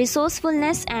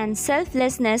 resourcefulness, and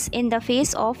selflessness in the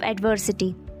face of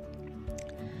adversity.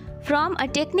 From a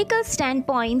technical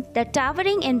standpoint, the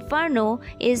Towering Inferno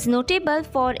is notable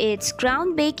for its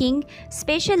groundbreaking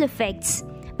special effects,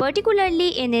 particularly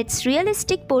in its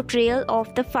realistic portrayal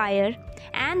of the fire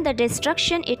and the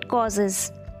destruction it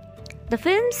causes. The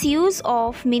film's use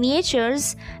of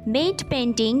miniatures, matte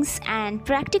paintings, and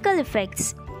practical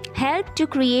effects helped to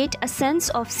create a sense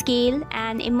of scale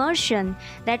and immersion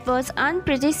that was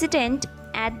unprecedented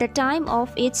at the time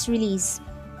of its release.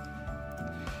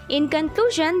 In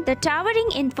conclusion, The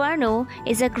Towering Inferno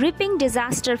is a gripping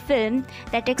disaster film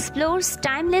that explores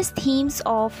timeless themes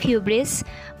of hubris,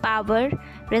 power,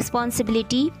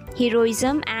 responsibility,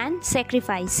 heroism, and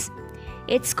sacrifice.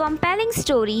 Its compelling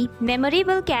story,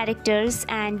 memorable characters,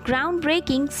 and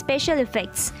groundbreaking special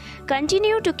effects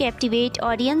continue to captivate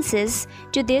audiences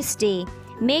to this day,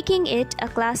 making it a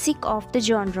classic of the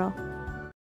genre.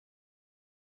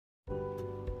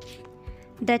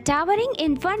 The Towering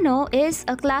Inferno is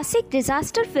a classic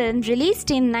disaster film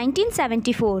released in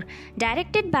 1974,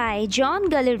 directed by John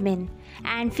Guillermin,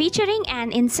 and featuring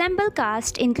an ensemble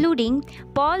cast including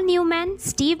Paul Newman,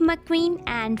 Steve McQueen,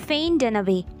 and Faye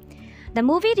Dunaway. The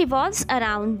movie revolves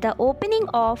around the opening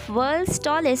of world's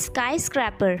tallest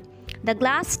skyscraper, the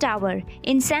Glass Tower,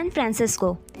 in San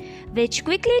Francisco, which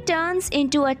quickly turns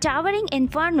into a towering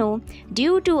inferno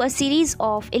due to a series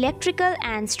of electrical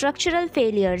and structural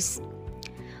failures.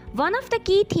 One of the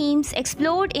key themes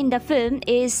explored in the film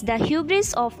is the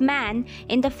hubris of man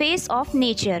in the face of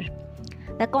nature.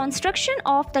 The construction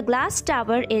of the glass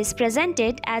tower is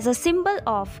presented as a symbol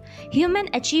of human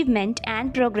achievement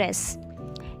and progress.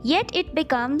 Yet it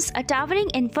becomes a towering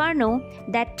inferno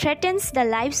that threatens the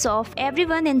lives of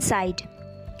everyone inside.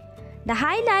 The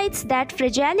highlights that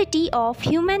fragility of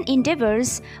human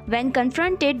endeavors when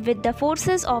confronted with the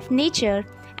forces of nature,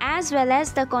 as well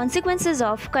as the consequences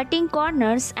of cutting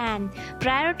corners and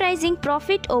prioritizing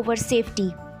profit over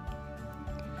safety.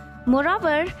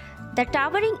 Moreover, the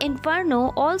Towering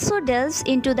Inferno also delves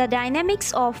into the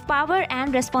dynamics of power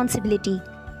and responsibility.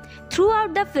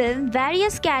 Throughout the film,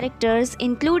 various characters,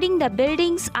 including the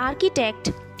building's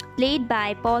architect, played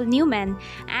by Paul Newman,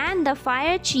 and the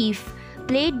fire chief,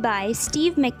 played by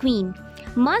Steve McQueen,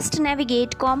 must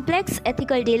navigate complex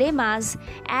ethical dilemmas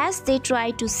as they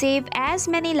try to save as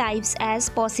many lives as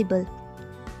possible.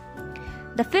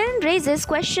 The film raises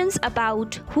questions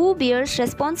about who bears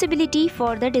responsibility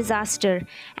for the disaster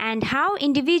and how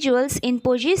individuals in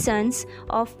positions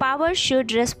of power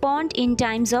should respond in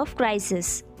times of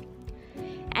crisis.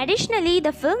 Additionally,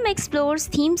 the film explores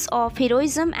themes of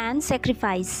heroism and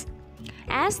sacrifice.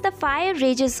 As the fire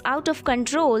rages out of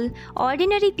control,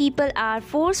 ordinary people are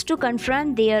forced to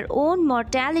confront their own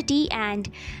mortality and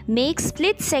make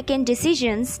split-second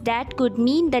decisions that could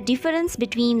mean the difference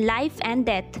between life and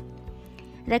death.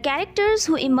 The characters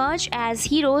who emerge as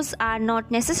heroes are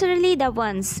not necessarily the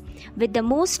ones with the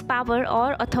most power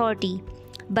or authority,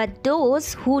 but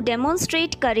those who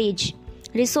demonstrate courage,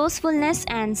 resourcefulness,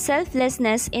 and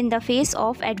selflessness in the face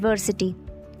of adversity.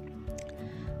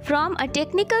 From a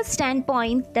technical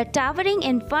standpoint, the Towering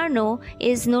Inferno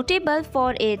is notable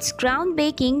for its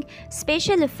groundbreaking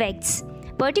special effects,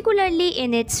 particularly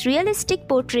in its realistic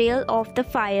portrayal of the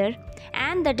fire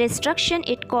and the destruction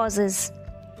it causes.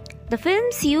 The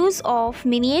film's use of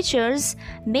miniatures,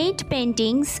 matte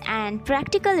paintings, and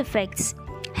practical effects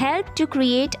helped to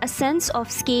create a sense of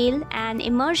scale and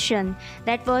immersion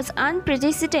that was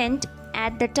unprecedented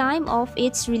at the time of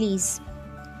its release.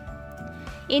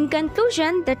 In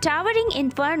conclusion, The Towering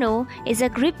Inferno is a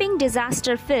gripping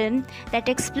disaster film that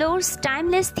explores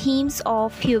timeless themes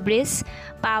of hubris,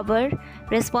 power,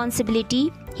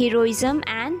 responsibility, heroism,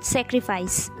 and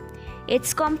sacrifice.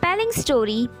 Its compelling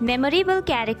story, memorable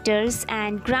characters,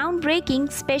 and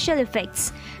groundbreaking special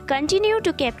effects continue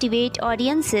to captivate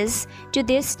audiences to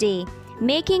this day,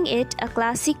 making it a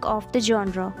classic of the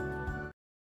genre.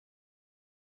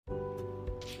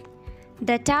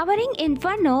 The Towering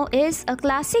Inferno is a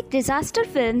classic disaster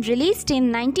film released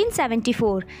in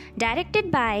 1974, directed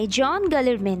by John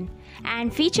Guillermin,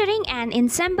 and featuring an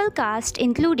ensemble cast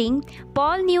including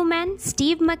Paul Newman,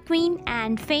 Steve McQueen,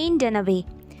 and Faye Dunaway.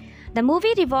 The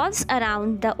movie revolves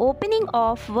around the opening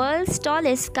of world's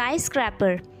tallest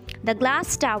skyscraper, the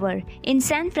Glass Tower, in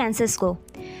San Francisco,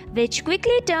 which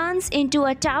quickly turns into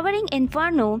a towering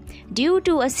inferno due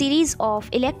to a series of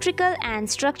electrical and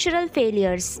structural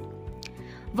failures.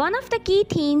 One of the key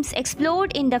themes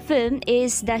explored in the film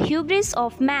is the hubris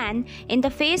of man in the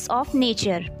face of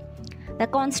nature. The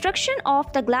construction of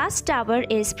the glass tower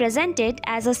is presented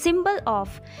as a symbol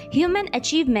of human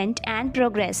achievement and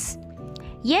progress.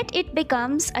 Yet it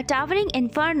becomes a towering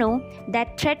inferno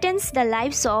that threatens the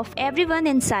lives of everyone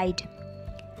inside.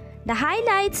 The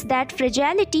highlights that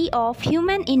fragility of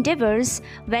human endeavors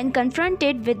when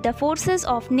confronted with the forces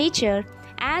of nature,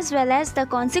 as well as the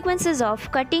consequences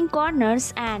of cutting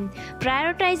corners and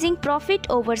prioritizing profit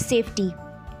over safety.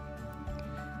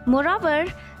 Moreover,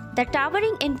 the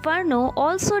Towering Inferno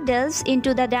also delves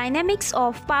into the dynamics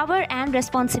of power and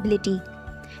responsibility.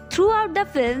 Throughout the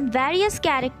film, various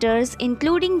characters,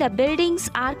 including the building's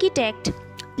architect,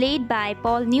 played by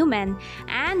Paul Newman,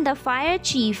 and the fire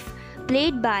chief,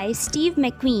 played by Steve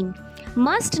McQueen,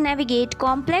 must navigate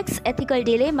complex ethical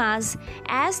dilemmas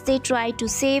as they try to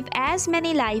save as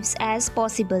many lives as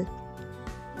possible.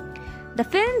 The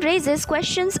film raises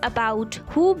questions about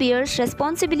who bears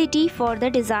responsibility for the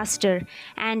disaster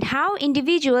and how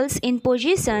individuals in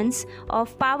positions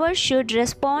of power should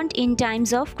respond in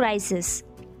times of crisis.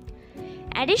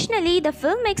 Additionally, the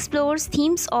film explores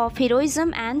themes of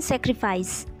heroism and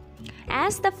sacrifice.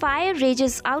 As the fire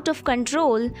rages out of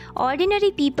control,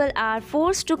 ordinary people are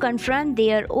forced to confront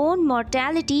their own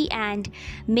mortality and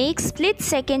make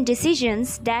split-second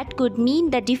decisions that could mean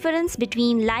the difference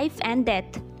between life and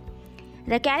death.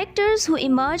 The characters who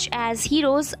emerge as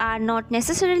heroes are not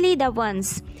necessarily the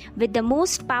ones with the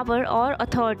most power or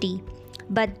authority,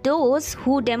 but those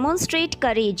who demonstrate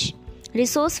courage,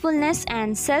 resourcefulness,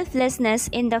 and selflessness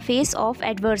in the face of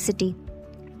adversity.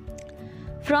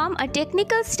 From a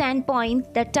technical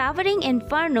standpoint, the Towering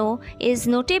Inferno is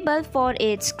notable for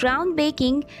its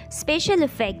groundbreaking special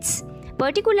effects,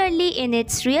 particularly in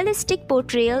its realistic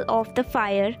portrayal of the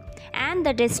fire and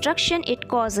the destruction it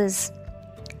causes.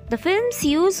 The film's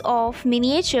use of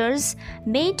miniatures,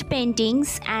 matte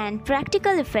paintings, and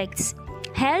practical effects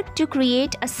helped to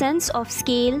create a sense of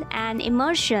scale and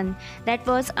immersion that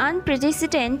was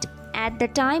unprecedented at the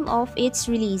time of its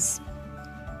release.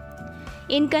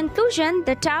 In conclusion,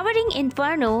 The Towering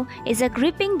Inferno is a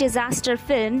gripping disaster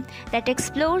film that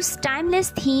explores timeless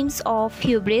themes of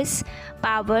hubris,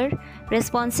 power,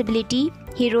 responsibility,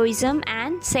 heroism,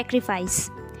 and sacrifice.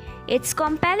 Its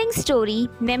compelling story,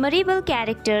 memorable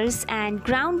characters, and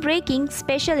groundbreaking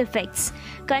special effects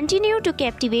continue to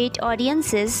captivate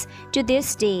audiences to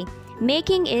this day,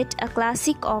 making it a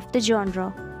classic of the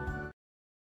genre.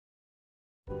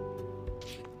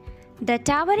 The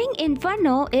Towering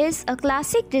Inferno is a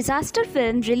classic disaster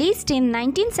film released in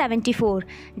 1974,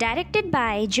 directed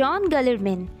by John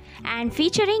Guillermin, and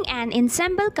featuring an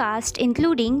ensemble cast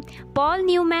including Paul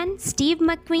Newman, Steve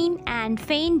McQueen, and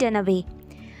Faye Dunaway.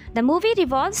 The movie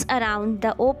revolves around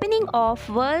the opening of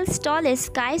world's tallest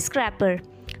skyscraper,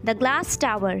 the Glass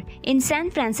Tower, in San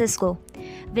Francisco,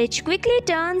 which quickly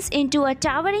turns into a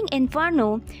towering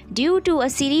inferno due to a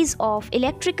series of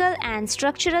electrical and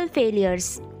structural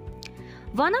failures.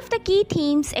 One of the key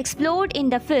themes explored in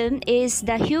the film is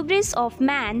the hubris of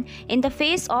man in the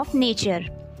face of nature.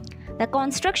 The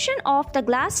construction of the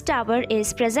glass tower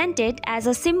is presented as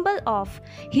a symbol of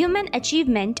human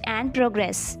achievement and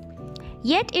progress.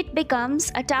 Yet it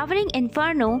becomes a towering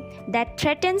inferno that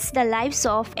threatens the lives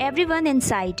of everyone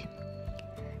inside.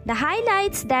 The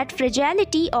highlights that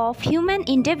fragility of human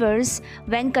endeavors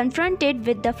when confronted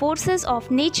with the forces of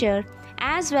nature,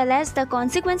 as well as the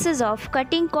consequences of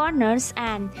cutting corners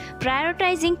and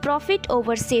prioritizing profit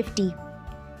over safety.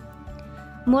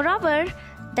 Moreover,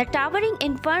 the Towering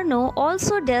Inferno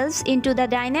also delves into the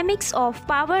dynamics of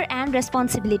power and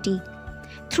responsibility.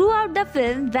 Throughout the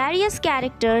film, various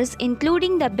characters,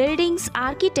 including the building's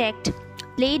architect,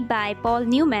 played by Paul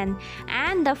Newman,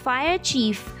 and the fire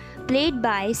chief, played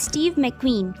by Steve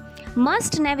McQueen,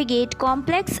 must navigate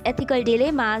complex ethical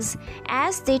dilemmas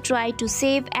as they try to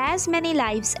save as many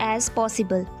lives as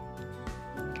possible.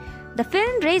 The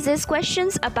film raises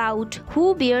questions about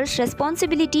who bears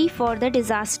responsibility for the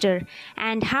disaster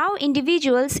and how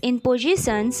individuals in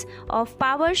positions of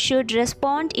power should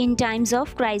respond in times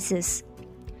of crisis.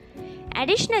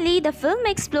 Additionally, the film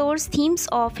explores themes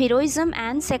of heroism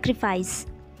and sacrifice.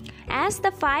 As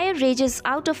the fire rages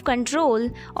out of control,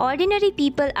 ordinary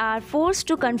people are forced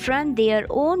to confront their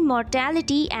own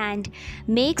mortality and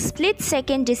make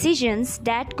split-second decisions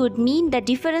that could mean the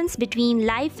difference between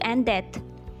life and death.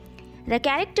 The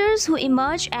characters who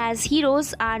emerge as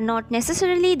heroes are not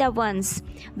necessarily the ones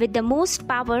with the most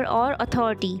power or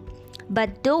authority,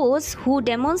 but those who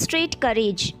demonstrate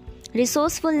courage,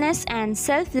 resourcefulness, and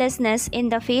selflessness in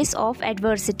the face of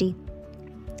adversity.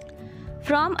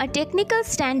 From a technical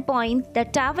standpoint, the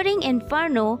Towering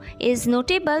Inferno is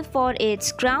notable for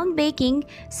its groundbreaking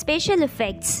special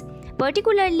effects,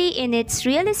 particularly in its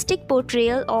realistic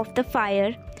portrayal of the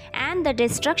fire and the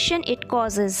destruction it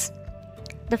causes.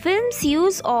 The film's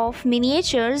use of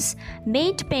miniatures,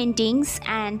 matte paintings,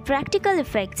 and practical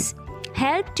effects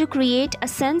helped to create a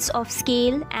sense of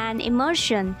scale and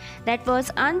immersion that was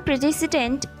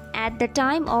unprecedented at the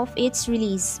time of its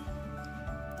release.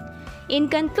 In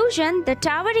conclusion, The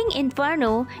Towering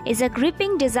Inferno is a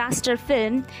gripping disaster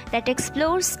film that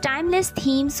explores timeless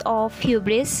themes of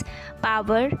hubris,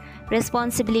 power,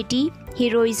 responsibility,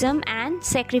 heroism, and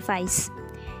sacrifice.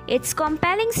 Its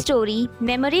compelling story,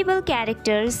 memorable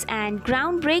characters, and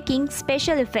groundbreaking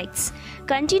special effects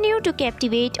continue to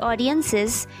captivate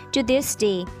audiences to this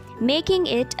day, making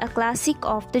it a classic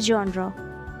of the genre.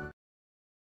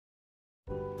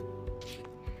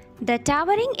 The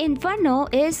Towering Inferno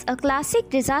is a classic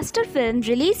disaster film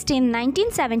released in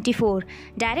 1974,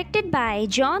 directed by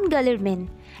John Guillermin,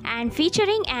 and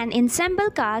featuring an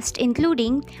ensemble cast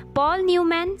including Paul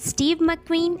Newman, Steve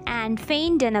McQueen, and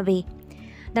Faye Dunaway.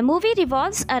 The movie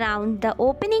revolves around the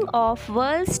opening of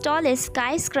world's tallest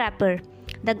skyscraper,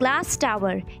 the Glass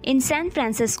Tower, in San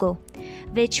Francisco,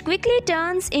 which quickly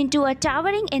turns into a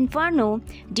towering inferno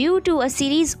due to a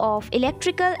series of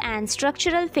electrical and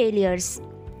structural failures.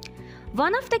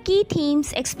 One of the key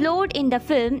themes explored in the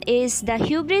film is the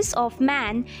hubris of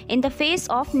man in the face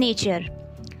of nature.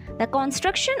 The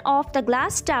construction of the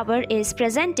glass tower is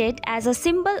presented as a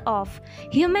symbol of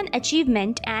human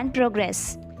achievement and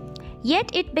progress.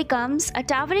 Yet it becomes a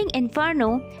towering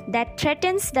inferno that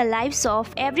threatens the lives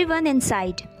of everyone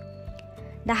inside.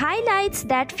 The highlights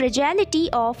that fragility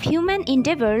of human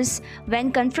endeavors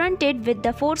when confronted with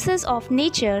the forces of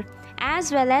nature,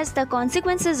 as well as the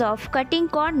consequences of cutting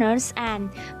corners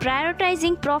and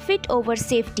prioritizing profit over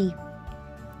safety.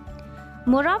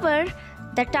 Moreover,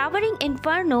 the Towering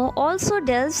Inferno also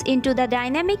delves into the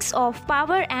dynamics of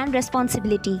power and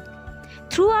responsibility.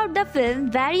 Throughout the film,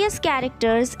 various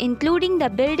characters, including the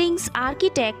building's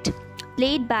architect,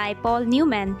 played by Paul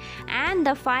Newman, and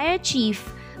the fire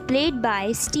chief, played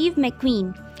by Steve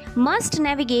McQueen, must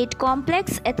navigate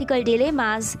complex ethical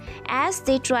dilemmas as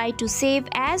they try to save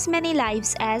as many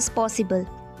lives as possible.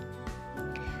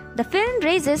 The film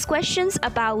raises questions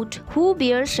about who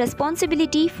bears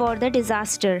responsibility for the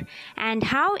disaster and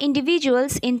how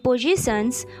individuals in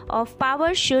positions of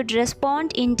power should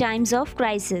respond in times of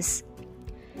crisis.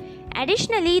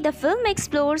 Additionally, the film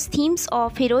explores themes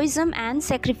of heroism and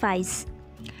sacrifice.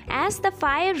 As the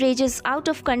fire rages out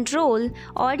of control,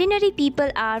 ordinary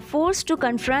people are forced to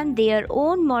confront their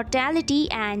own mortality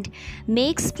and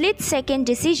make split-second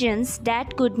decisions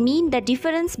that could mean the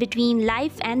difference between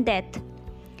life and death.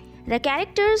 The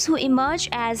characters who emerge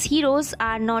as heroes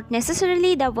are not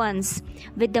necessarily the ones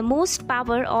with the most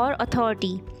power or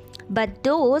authority, but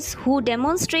those who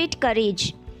demonstrate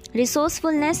courage,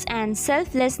 resourcefulness, and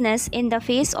selflessness in the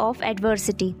face of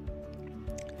adversity.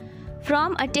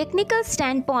 From a technical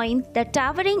standpoint, the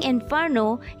Towering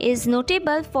Inferno is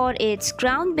notable for its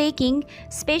groundbreaking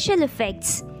special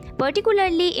effects,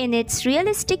 particularly in its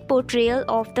realistic portrayal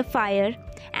of the fire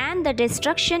and the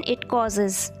destruction it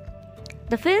causes.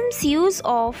 The film's use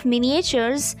of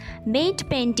miniatures, matte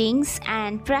paintings,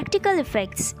 and practical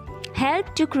effects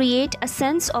helped to create a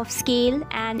sense of scale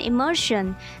and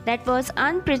immersion that was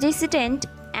unprecedented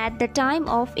at the time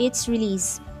of its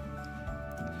release.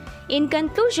 In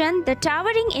conclusion, The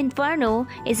Towering Inferno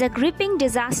is a gripping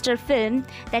disaster film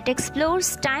that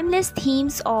explores timeless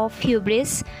themes of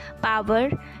hubris, power,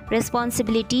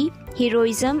 responsibility,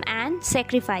 heroism, and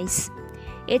sacrifice.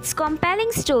 Its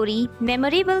compelling story,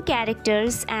 memorable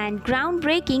characters, and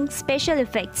groundbreaking special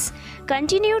effects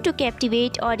continue to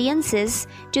captivate audiences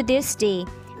to this day,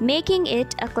 making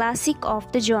it a classic of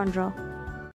the genre.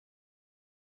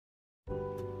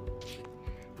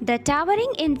 The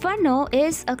Towering Inferno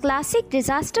is a classic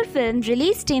disaster film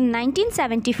released in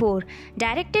 1974,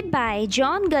 directed by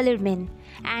John Guillermin,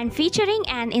 and featuring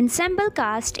an ensemble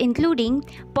cast including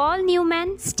Paul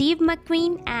Newman, Steve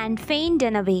McQueen, and Faye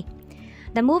Dunaway.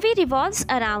 The movie revolves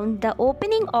around the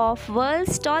opening of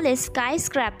world's tallest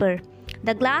skyscraper,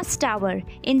 the Glass Tower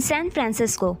in San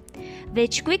Francisco,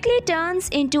 which quickly turns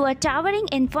into a towering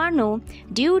inferno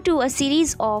due to a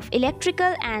series of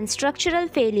electrical and structural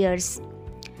failures.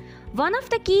 One of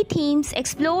the key themes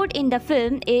explored in the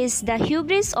film is the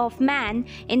hubris of man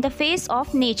in the face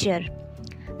of nature.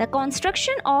 The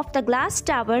construction of the glass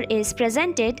tower is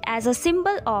presented as a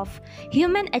symbol of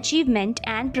human achievement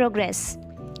and progress.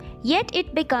 Yet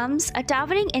it becomes a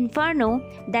towering inferno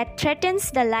that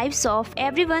threatens the lives of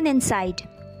everyone inside.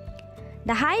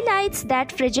 The highlights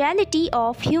that fragility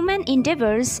of human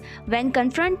endeavors when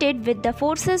confronted with the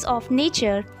forces of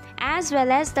nature, as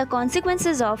well as the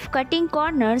consequences of cutting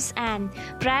corners and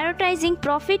prioritizing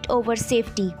profit over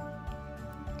safety.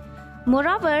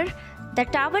 Moreover, the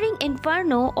Towering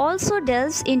Inferno also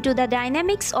delves into the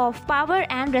dynamics of power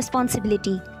and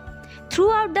responsibility.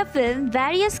 Throughout the film,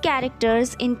 various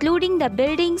characters, including the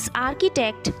building's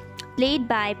architect, played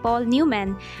by Paul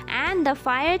Newman, and the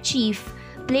fire chief,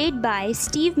 played by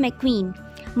Steve McQueen,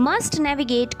 must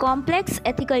navigate complex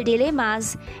ethical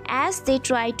dilemmas as they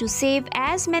try to save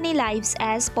as many lives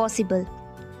as possible.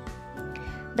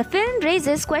 The film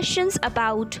raises questions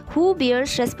about who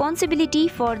bears responsibility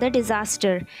for the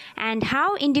disaster and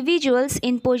how individuals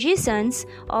in positions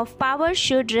of power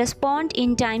should respond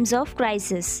in times of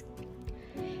crisis.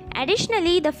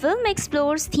 Additionally, the film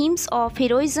explores themes of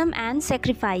heroism and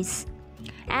sacrifice.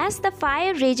 As the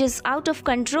fire rages out of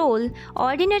control,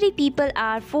 ordinary people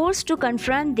are forced to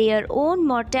confront their own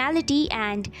mortality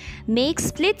and make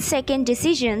split-second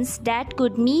decisions that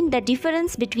could mean the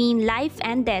difference between life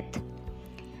and death.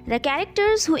 The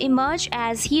characters who emerge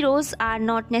as heroes are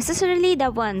not necessarily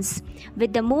the ones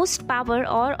with the most power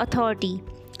or authority,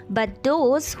 but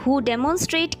those who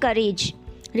demonstrate courage,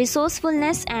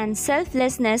 resourcefulness, and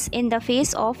selflessness in the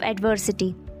face of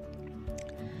adversity.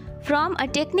 From a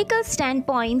technical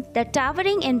standpoint, the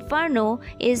Towering Inferno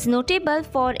is notable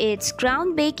for its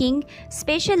groundbreaking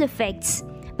special effects,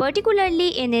 particularly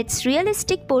in its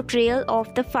realistic portrayal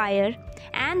of the fire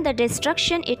and the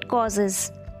destruction it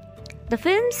causes. The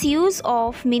film's use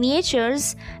of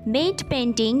miniatures, matte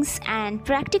paintings, and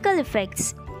practical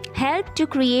effects helped to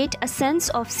create a sense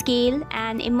of scale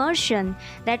and immersion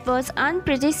that was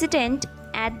unprecedented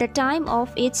at the time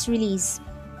of its release.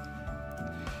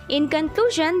 In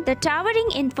conclusion, The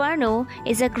Towering Inferno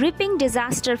is a gripping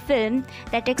disaster film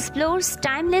that explores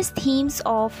timeless themes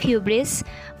of hubris,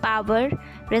 power,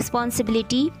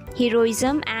 responsibility,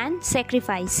 heroism, and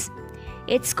sacrifice.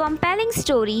 Its compelling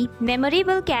story,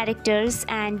 memorable characters,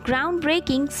 and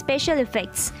groundbreaking special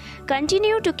effects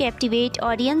continue to captivate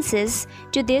audiences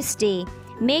to this day,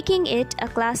 making it a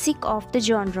classic of the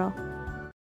genre.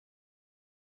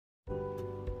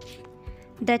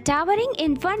 The Towering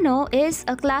Inferno is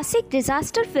a classic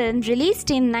disaster film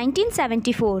released in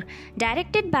 1974,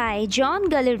 directed by John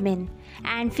Guillermin,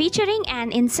 and featuring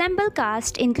an ensemble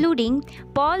cast including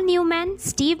Paul Newman,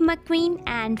 Steve McQueen,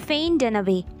 and Faye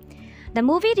Dunaway. The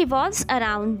movie revolves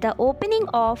around the opening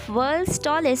of world's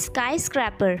tallest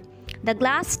skyscraper, the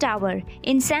Glass Tower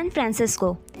in San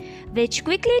Francisco, which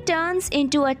quickly turns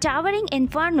into a towering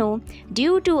inferno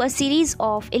due to a series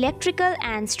of electrical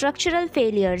and structural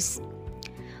failures.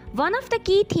 One of the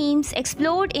key themes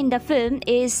explored in the film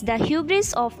is the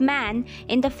hubris of man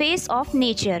in the face of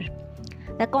nature.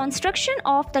 The construction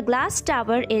of the glass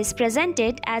tower is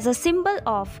presented as a symbol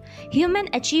of human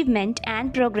achievement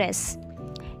and progress.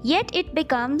 Yet it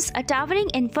becomes a towering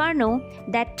inferno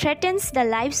that threatens the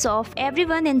lives of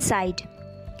everyone inside.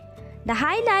 The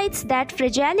highlights that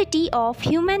fragility of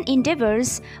human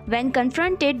endeavors when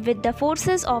confronted with the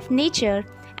forces of nature,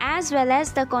 as well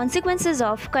as the consequences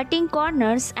of cutting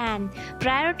corners and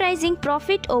prioritizing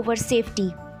profit over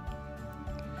safety.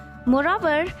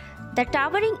 Moreover, the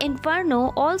Towering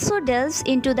Inferno also delves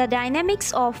into the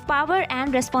dynamics of power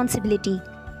and responsibility.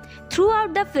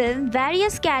 Throughout the film,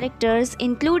 various characters,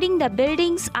 including the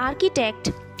building's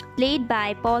architect, played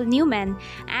by Paul Newman,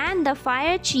 and the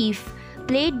fire chief,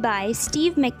 played by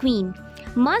Steve McQueen,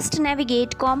 must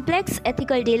navigate complex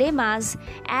ethical dilemmas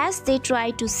as they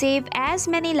try to save as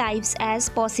many lives as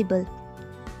possible.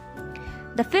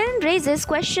 The film raises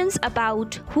questions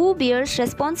about who bears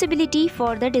responsibility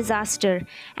for the disaster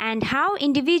and how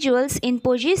individuals in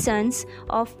positions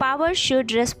of power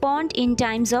should respond in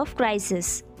times of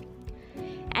crisis.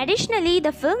 Additionally,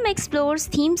 the film explores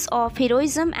themes of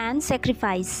heroism and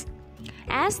sacrifice.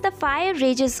 As the fire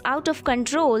rages out of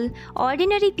control,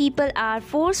 ordinary people are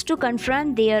forced to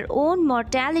confront their own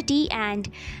mortality and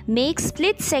make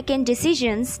split-second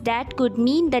decisions that could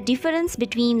mean the difference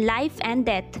between life and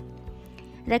death.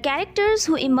 The characters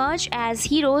who emerge as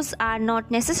heroes are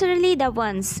not necessarily the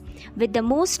ones with the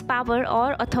most power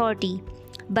or authority,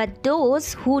 but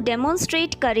those who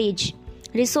demonstrate courage,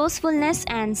 resourcefulness,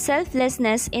 and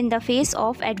selflessness in the face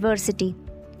of adversity.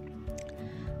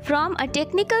 From a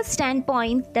technical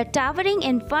standpoint, the Towering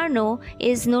Inferno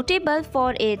is notable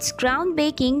for its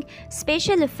groundbreaking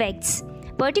special effects,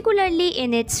 particularly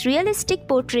in its realistic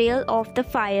portrayal of the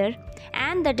fire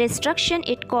and the destruction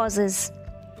it causes.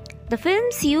 The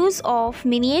film's use of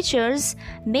miniatures,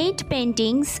 matte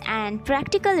paintings, and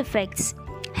practical effects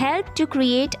helped to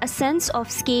create a sense of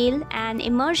scale and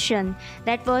immersion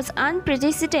that was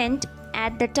unprecedented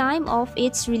at the time of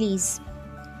its release.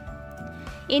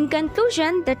 In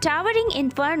conclusion, The Towering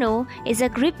Inferno is a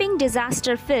gripping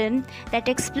disaster film that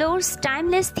explores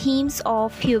timeless themes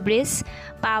of hubris,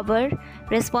 power,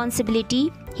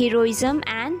 responsibility, heroism,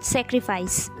 and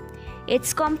sacrifice.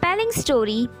 Its compelling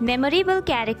story, memorable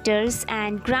characters,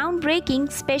 and groundbreaking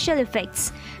special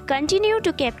effects continue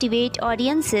to captivate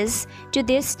audiences to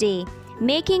this day,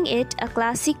 making it a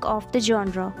classic of the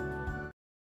genre.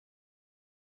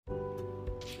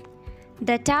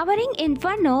 The Towering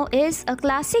Inferno is a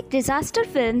classic disaster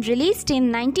film released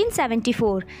in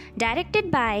 1974, directed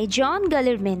by John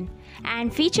Guillermin,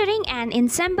 and featuring an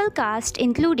ensemble cast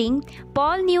including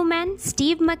Paul Newman,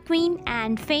 Steve McQueen,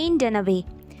 and Faye Dunaway.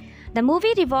 The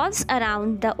movie revolves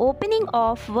around the opening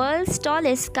of world's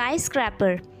tallest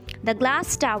skyscraper, the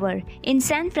Glass Tower, in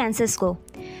San Francisco,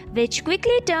 which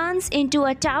quickly turns into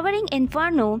a towering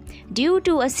inferno due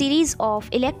to a series of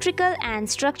electrical and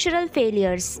structural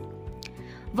failures.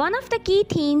 One of the key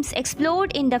themes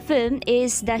explored in the film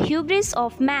is the hubris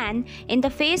of man in the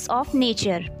face of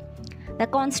nature. The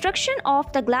construction of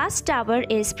the Glass Tower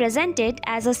is presented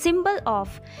as a symbol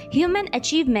of human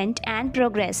achievement and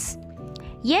progress.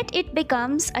 Yet it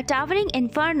becomes a towering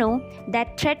inferno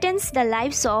that threatens the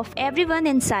lives of everyone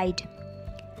inside.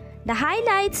 The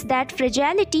highlights that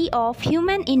fragility of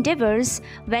human endeavors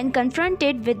when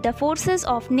confronted with the forces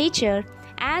of nature,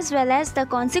 as well as the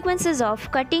consequences of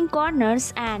cutting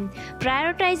corners and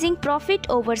prioritizing profit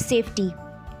over safety.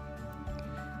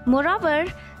 Moreover,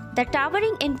 the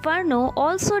Towering Inferno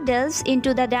also delves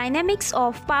into the dynamics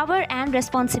of power and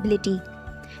responsibility.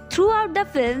 Throughout the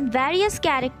film, various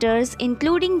characters,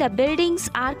 including the building's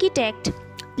architect,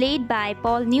 played by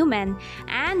Paul Newman,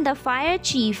 and the fire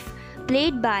chief,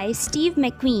 played by Steve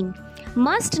McQueen,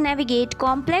 must navigate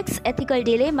complex ethical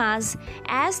dilemmas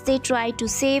as they try to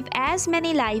save as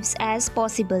many lives as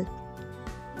possible.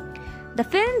 The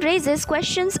film raises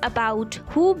questions about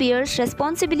who bears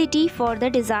responsibility for the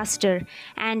disaster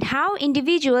and how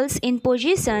individuals in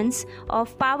positions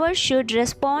of power should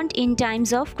respond in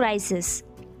times of crisis.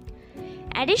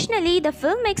 Additionally, the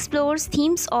film explores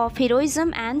themes of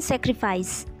heroism and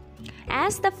sacrifice.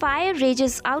 As the fire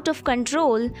rages out of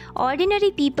control,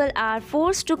 ordinary people are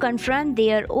forced to confront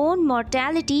their own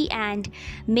mortality and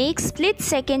make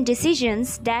split-second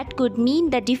decisions that could mean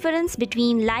the difference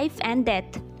between life and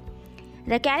death.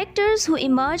 The characters who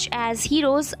emerge as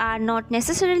heroes are not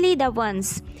necessarily the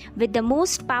ones with the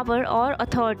most power or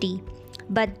authority,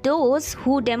 but those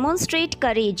who demonstrate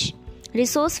courage,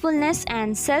 resourcefulness,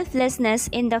 and selflessness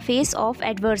in the face of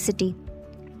adversity.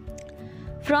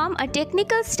 From a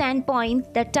technical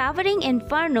standpoint, the Towering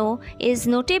Inferno is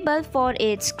notable for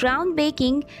its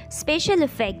groundbreaking special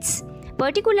effects,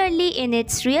 particularly in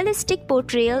its realistic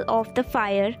portrayal of the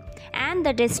fire and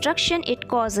the destruction it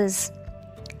causes.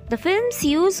 The film's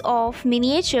use of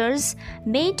miniatures,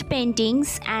 matte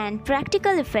paintings, and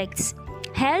practical effects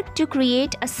helped to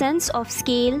create a sense of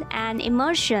scale and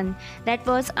immersion that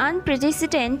was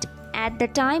unprecedented at the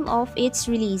time of its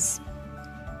release.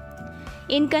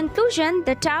 In conclusion,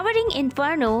 The Towering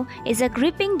Inferno is a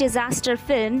gripping disaster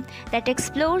film that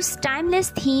explores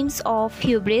timeless themes of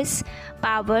hubris,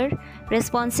 power,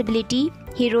 responsibility,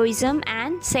 heroism,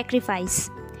 and sacrifice.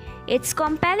 Its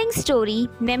compelling story,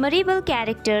 memorable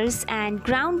characters, and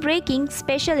groundbreaking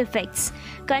special effects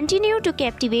continue to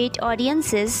captivate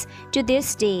audiences to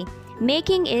this day,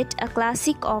 making it a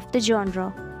classic of the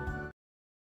genre.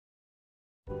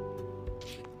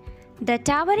 The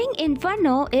Towering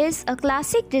Inferno is a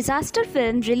classic disaster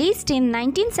film released in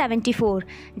 1974,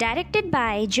 directed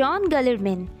by John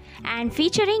Guillermin, and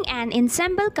featuring an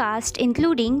ensemble cast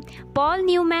including Paul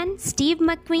Newman, Steve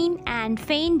McQueen, and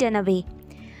Faye Dunaway.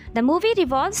 The movie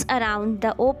revolves around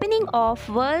the opening of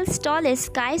world's tallest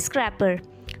skyscraper,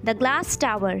 the Glass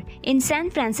Tower, in San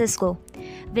Francisco,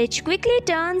 which quickly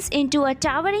turns into a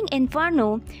towering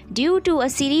inferno due to a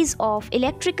series of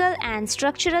electrical and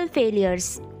structural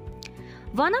failures.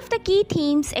 One of the key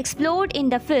themes explored in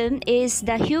the film is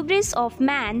the hubris of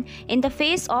man in the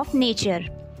face of nature.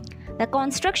 The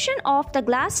construction of the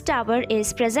glass tower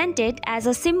is presented as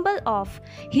a symbol of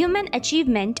human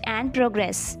achievement and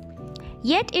progress.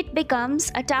 Yet it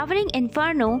becomes a towering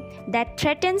inferno that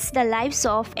threatens the lives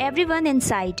of everyone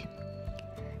inside.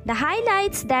 The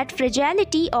highlights that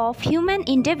fragility of human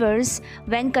endeavors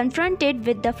when confronted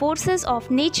with the forces of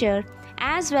nature,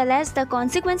 as well as the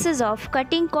consequences of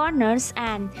cutting corners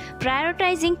and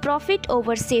prioritizing profit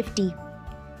over safety.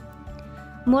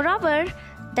 Moreover,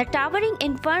 the Towering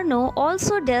Inferno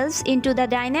also delves into the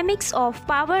dynamics of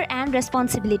power and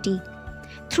responsibility.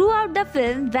 Throughout the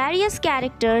film, various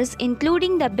characters,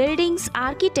 including the building's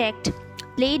architect,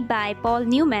 played by Paul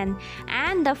Newman,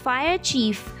 and the fire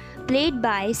chief, played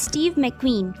by Steve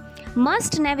McQueen,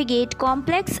 must navigate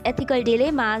complex ethical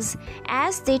dilemmas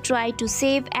as they try to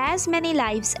save as many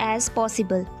lives as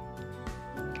possible.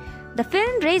 The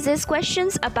film raises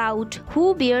questions about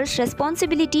who bears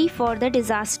responsibility for the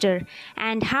disaster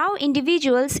and how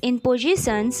individuals in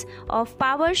positions of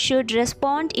power should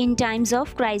respond in times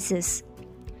of crisis.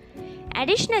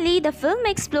 Additionally, the film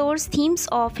explores themes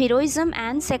of heroism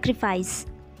and sacrifice.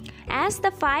 As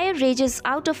the fire rages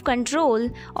out of control,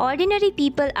 ordinary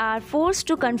people are forced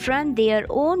to confront their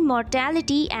own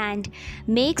mortality and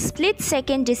make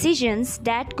split-second decisions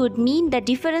that could mean the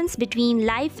difference between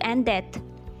life and death.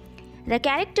 The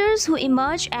characters who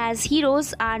emerge as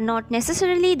heroes are not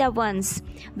necessarily the ones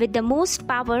with the most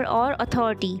power or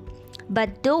authority,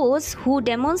 but those who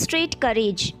demonstrate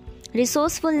courage,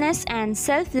 resourcefulness, and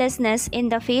selflessness in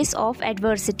the face of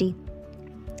adversity.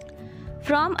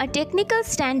 From a technical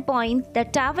standpoint, the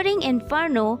Towering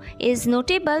Inferno is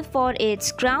notable for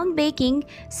its groundbreaking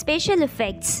special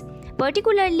effects,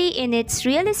 particularly in its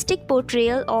realistic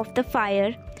portrayal of the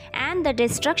fire and the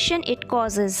destruction it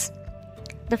causes.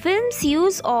 The film's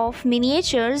use of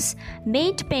miniatures,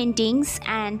 matte paintings,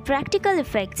 and practical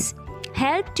effects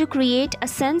helped to create a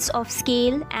sense of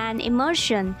scale and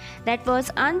immersion that was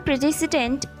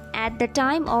unprecedented at the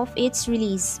time of its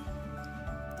release.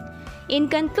 In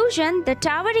conclusion, The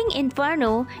Towering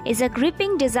Inferno is a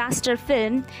gripping disaster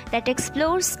film that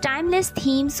explores timeless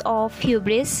themes of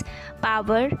hubris,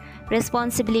 power,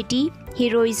 responsibility,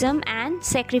 heroism, and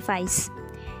sacrifice.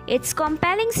 Its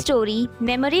compelling story,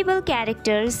 memorable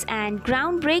characters, and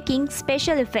groundbreaking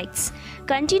special effects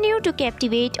continue to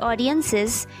captivate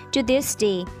audiences to this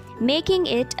day, making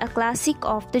it a classic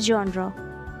of the genre.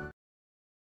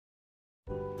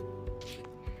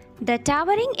 The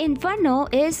Towering Inferno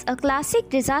is a classic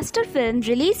disaster film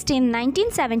released in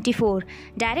 1974,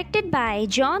 directed by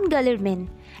John Guillermin,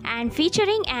 and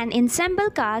featuring an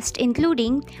ensemble cast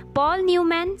including Paul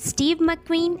Newman, Steve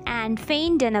McQueen, and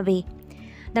Faye Dunaway.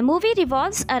 The movie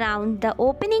revolves around the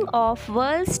opening of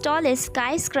world's tallest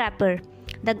skyscraper,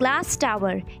 the Glass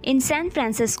Tower, in San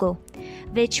Francisco,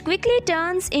 which quickly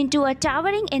turns into a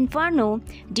towering inferno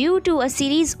due to a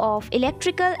series of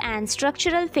electrical and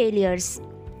structural failures.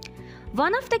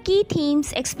 One of the key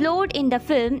themes explored in the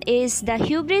film is the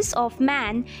hubris of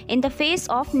man in the face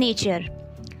of nature.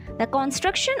 The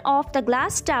construction of the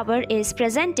glass tower is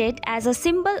presented as a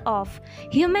symbol of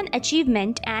human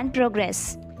achievement and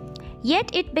progress.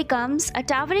 Yet it becomes a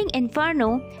towering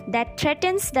inferno that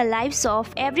threatens the lives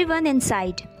of everyone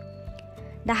inside.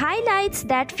 The highlights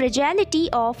that fragility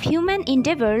of human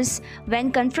endeavors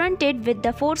when confronted with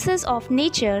the forces of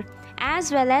nature,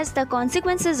 as well as the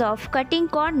consequences of cutting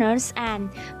corners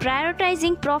and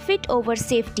prioritizing profit over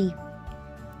safety.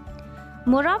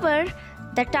 Moreover,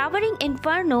 the Towering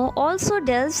Inferno also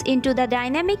delves into the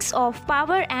dynamics of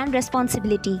power and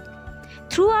responsibility.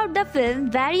 Throughout the film,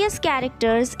 various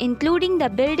characters, including the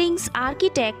building's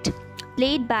architect,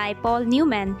 played by Paul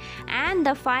Newman, and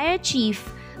the fire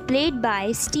chief, played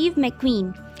by Steve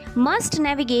McQueen, must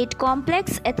navigate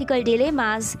complex ethical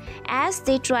dilemmas as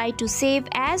they try to save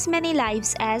as many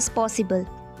lives as possible.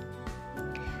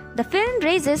 The film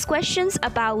raises questions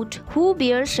about who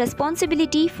bears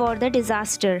responsibility for the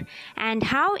disaster and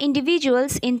how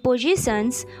individuals in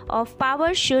positions of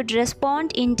power should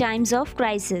respond in times of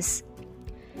crisis.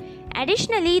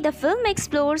 Additionally, the film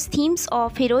explores themes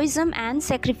of heroism and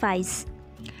sacrifice.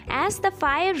 As the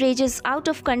fire rages out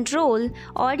of control,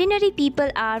 ordinary people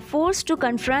are forced to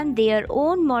confront their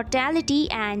own mortality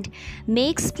and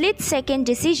make split-second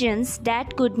decisions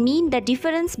that could mean the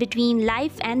difference between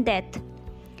life and death.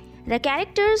 The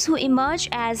characters who emerge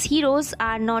as heroes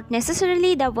are not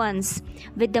necessarily the ones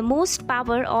with the most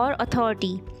power or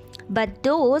authority, but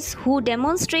those who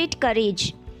demonstrate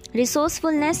courage,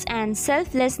 resourcefulness, and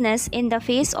selflessness in the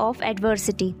face of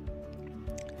adversity.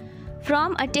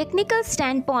 From a technical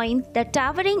standpoint, the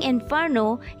Towering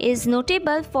Inferno is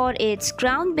notable for its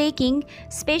groundbreaking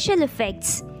special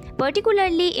effects,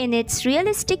 particularly in its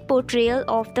realistic portrayal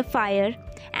of the fire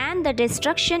and the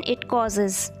destruction it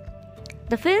causes.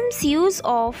 The film's use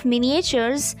of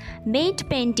miniatures, matte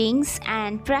paintings,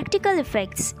 and practical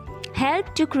effects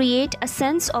helped to create a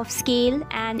sense of scale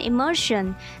and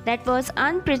immersion that was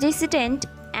unprecedented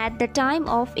at the time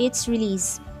of its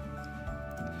release.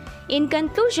 In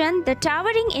conclusion, The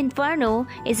Towering Inferno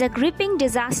is a gripping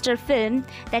disaster film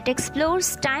that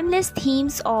explores timeless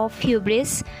themes of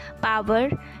hubris, power,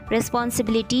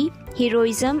 responsibility,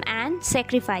 heroism, and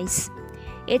sacrifice.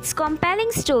 Its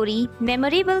compelling story,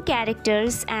 memorable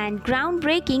characters, and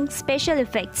groundbreaking special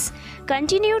effects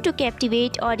continue to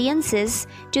captivate audiences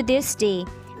to this day,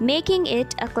 making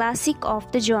it a classic of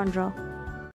the genre.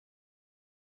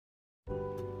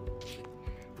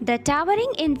 The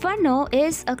Towering Inferno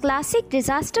is a classic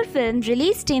disaster film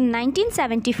released in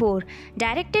 1974,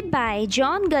 directed by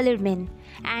John Guillermin,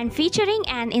 and featuring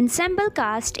an ensemble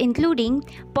cast including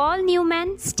Paul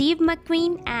Newman, Steve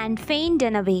McQueen, and Faye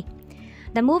Dunaway.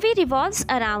 The movie revolves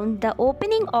around the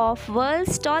opening of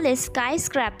world's tallest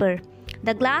skyscraper,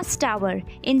 the Glass Tower,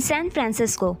 in San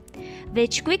Francisco,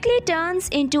 which quickly turns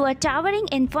into a towering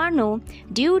inferno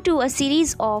due to a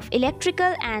series of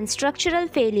electrical and structural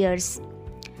failures.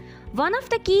 One of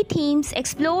the key themes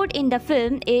explored in the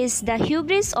film is the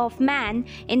hubris of man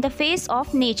in the face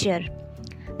of nature.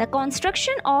 The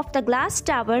construction of the glass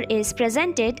tower is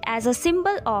presented as a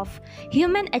symbol of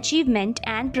human achievement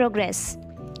and progress.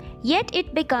 Yet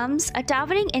it becomes a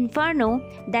towering inferno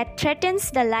that threatens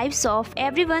the lives of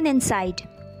everyone inside.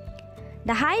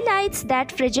 The highlights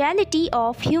that fragility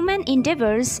of human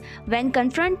endeavors when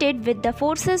confronted with the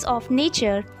forces of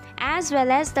nature, as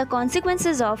well as the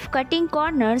consequences of cutting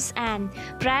corners and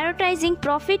prioritizing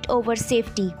profit over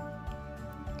safety.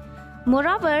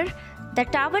 Moreover, the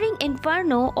Towering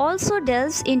Inferno also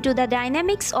delves into the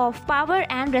dynamics of power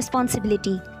and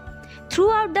responsibility.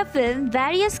 Throughout the film,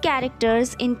 various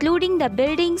characters, including the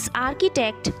building's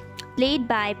architect, played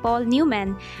by Paul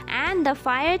Newman, and the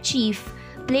fire chief,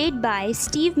 played by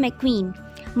Steve McQueen,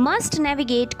 must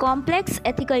navigate complex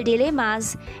ethical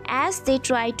dilemmas as they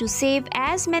try to save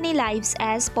as many lives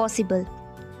as possible.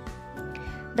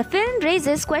 The film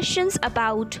raises questions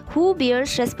about who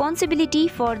bears responsibility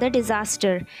for the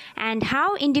disaster and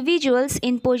how individuals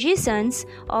in positions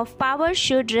of power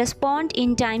should respond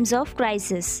in times of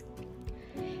crisis.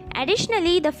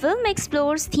 Additionally, the film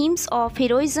explores themes of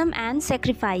heroism and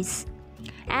sacrifice.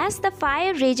 As the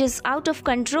fire rages out of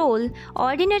control,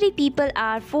 ordinary people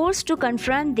are forced to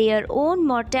confront their own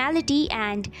mortality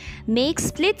and make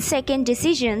split-second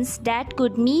decisions that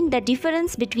could mean the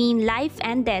difference between life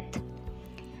and death.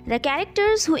 The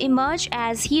characters who emerge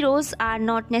as heroes are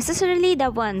not necessarily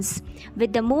the ones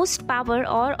with the most power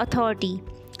or authority,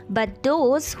 but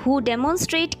those who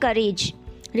demonstrate courage,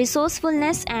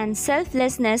 resourcefulness, and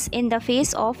selflessness in the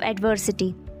face of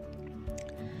adversity.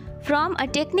 From a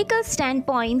technical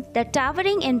standpoint, the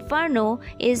Towering Inferno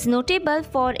is notable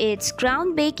for its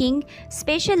groundbreaking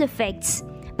special effects,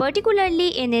 particularly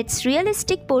in its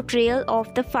realistic portrayal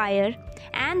of the fire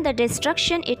and the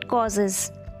destruction it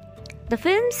causes. The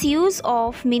film's use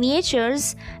of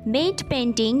miniatures, matte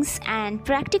paintings, and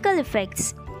practical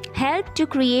effects helped to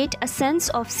create a sense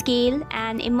of scale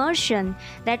and immersion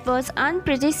that was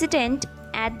unprecedented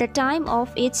at the time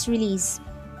of its release.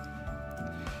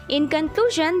 In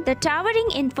conclusion, The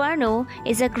Towering Inferno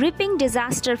is a gripping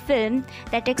disaster film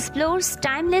that explores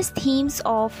timeless themes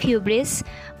of hubris,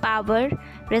 power,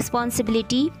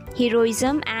 responsibility,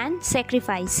 heroism, and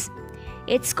sacrifice.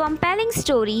 Its compelling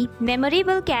story,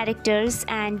 memorable characters,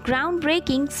 and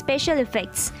groundbreaking special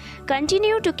effects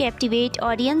continue to captivate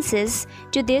audiences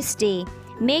to this day,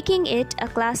 making it a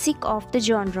classic of the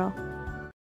genre.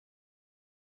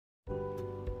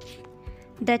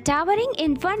 The Towering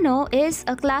Inferno is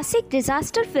a classic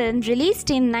disaster film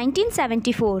released in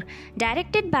 1974,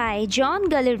 directed by John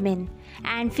Guillermin,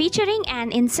 and featuring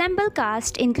an ensemble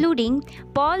cast including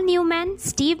Paul Newman,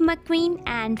 Steve McQueen,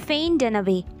 and Faye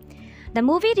Dunaway. The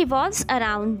movie revolves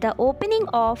around the opening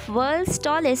of world's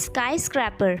tallest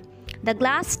skyscraper, the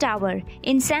Glass Tower,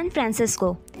 in San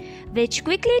Francisco, which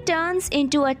quickly turns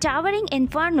into a towering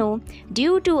inferno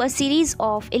due to a series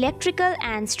of electrical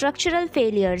and structural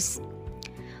failures.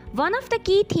 One of the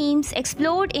key themes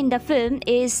explored in the film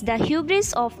is the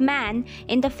hubris of man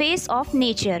in the face of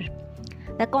nature.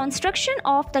 The construction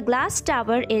of the glass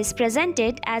tower is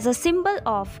presented as a symbol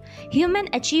of human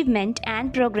achievement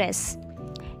and progress.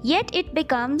 Yet it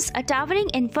becomes a towering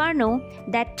inferno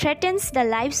that threatens the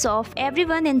lives of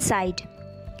everyone inside.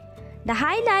 The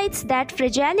highlights that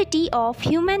fragility of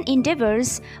human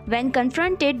endeavors when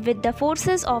confronted with the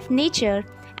forces of nature,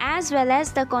 as well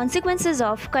as the consequences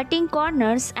of cutting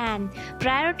corners and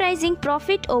prioritizing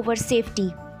profit over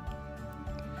safety.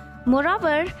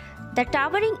 Moreover, the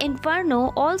Towering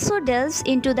Inferno also delves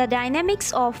into the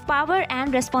dynamics of power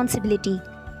and responsibility.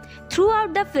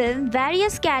 Throughout the film,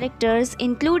 various characters,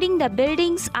 including the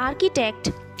building's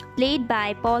architect, played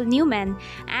by Paul Newman,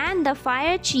 and the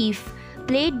fire chief,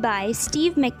 played by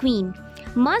Steve McQueen,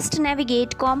 must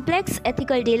navigate complex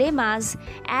ethical dilemmas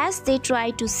as they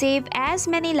try to save as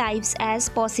many lives as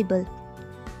possible.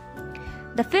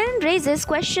 The film raises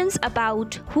questions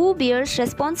about who bears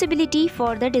responsibility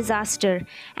for the disaster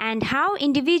and how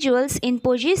individuals in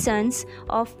positions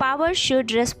of power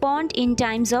should respond in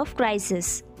times of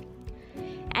crisis.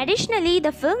 Additionally,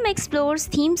 the film explores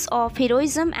themes of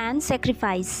heroism and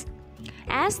sacrifice.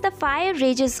 As the fire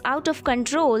rages out of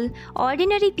control,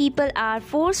 ordinary people are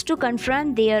forced to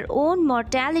confront their own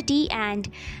mortality and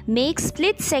make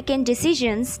split-second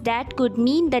decisions that could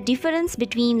mean the difference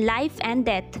between life and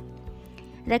death.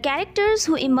 The characters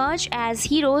who emerge as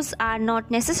heroes are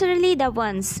not necessarily the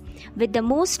ones with the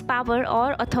most power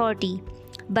or authority,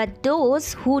 but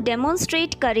those who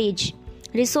demonstrate courage,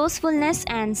 resourcefulness,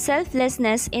 and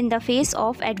selflessness in the face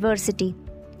of adversity.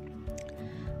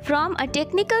 From a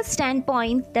technical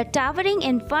standpoint, the Towering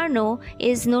Inferno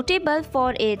is notable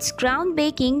for its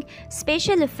groundbreaking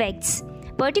special effects,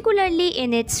 particularly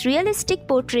in its realistic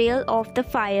portrayal of the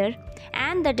fire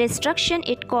and the destruction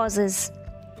it causes.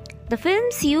 The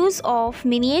film's use of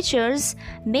miniatures,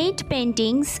 matte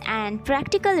paintings, and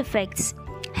practical effects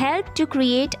helped to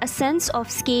create a sense of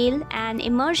scale and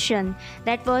immersion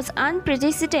that was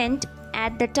unprecedented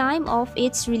at the time of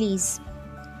its release.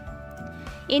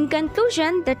 In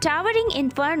conclusion, The Towering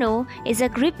Inferno is a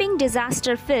gripping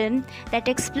disaster film that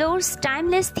explores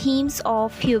timeless themes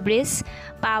of hubris,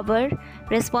 power,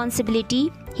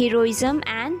 responsibility, heroism,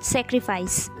 and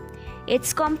sacrifice.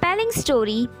 Its compelling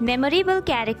story, memorable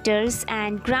characters,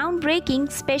 and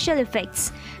groundbreaking special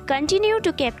effects continue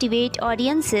to captivate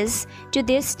audiences to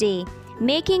this day,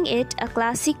 making it a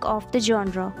classic of the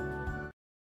genre.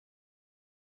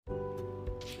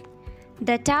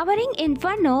 The Towering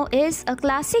Inferno is a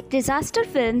classic disaster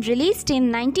film released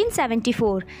in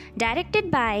 1974, directed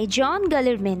by John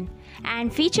Guillermin,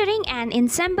 and featuring an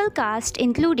ensemble cast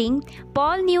including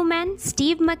Paul Newman,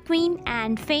 Steve McQueen,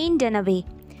 and Faye Dunaway.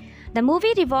 The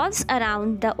movie revolves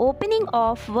around the opening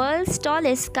of world's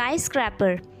tallest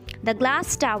skyscraper, the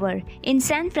Glass Tower, in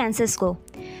San Francisco,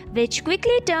 which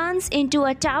quickly turns into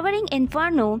a towering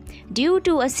inferno due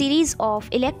to a series of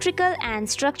electrical and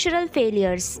structural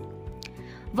failures.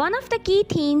 One of the key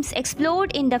themes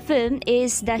explored in the film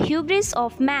is the hubris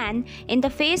of man in the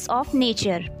face of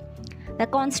nature. The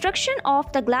construction of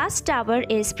the glass tower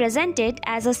is presented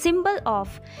as a symbol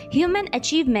of human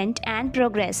achievement and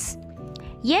progress.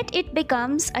 Yet it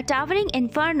becomes a towering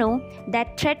inferno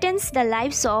that threatens the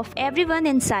lives of everyone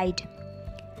inside.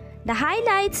 The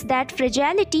highlights that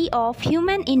fragility of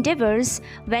human endeavors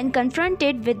when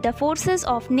confronted with the forces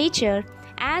of nature,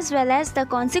 as well as the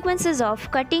consequences of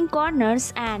cutting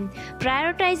corners and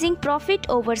prioritizing profit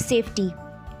over safety.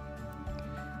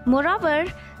 Moreover,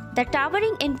 the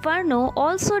Towering Inferno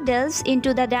also delves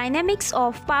into the dynamics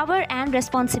of power and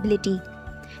responsibility.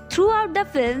 Throughout the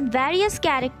film, various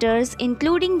characters,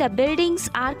 including the building's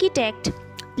architect,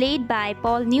 played by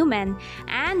Paul Newman,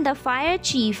 and the fire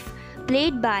chief,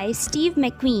 played by Steve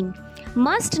McQueen,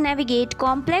 must navigate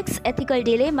complex ethical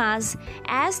dilemmas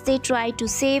as they try to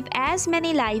save as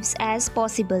many lives as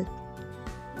possible.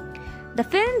 The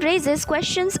film raises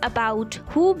questions about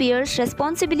who bears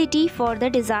responsibility for the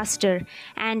disaster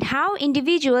and how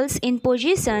individuals in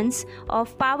positions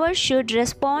of power should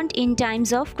respond in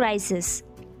times of crisis.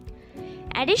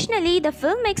 Additionally, the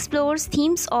film explores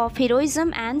themes of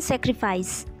heroism and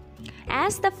sacrifice.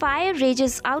 As the fire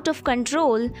rages out of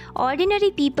control,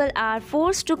 ordinary people are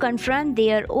forced to confront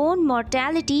their own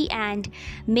mortality and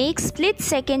make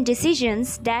split-second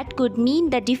decisions that could mean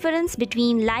the difference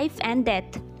between life and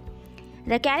death.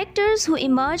 The characters who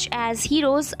emerge as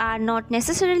heroes are not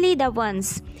necessarily the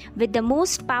ones with the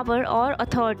most power or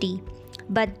authority,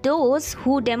 but those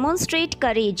who demonstrate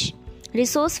courage,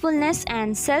 resourcefulness,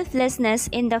 and selflessness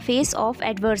in the face of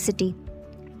adversity.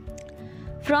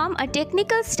 From a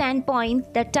technical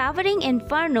standpoint, the Towering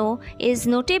Inferno is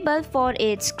notable for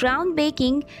its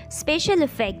groundbreaking special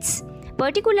effects,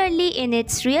 particularly in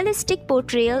its realistic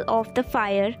portrayal of the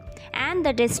fire and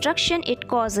the destruction it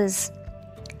causes.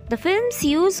 The film's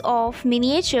use of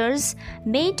miniatures,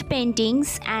 matte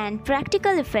paintings, and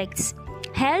practical effects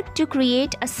helped to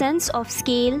create a sense of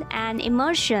scale and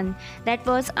immersion that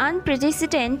was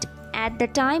unprecedented at the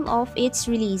time of its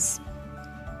release.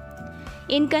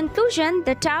 In conclusion,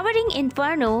 The Towering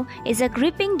Inferno is a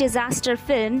gripping disaster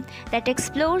film that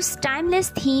explores timeless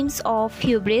themes of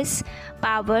hubris,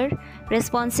 power,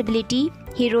 responsibility,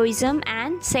 heroism,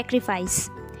 and sacrifice.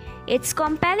 Its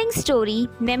compelling story,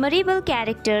 memorable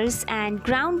characters, and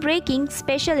groundbreaking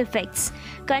special effects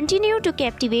continue to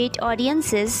captivate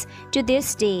audiences to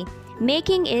this day,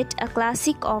 making it a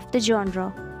classic of the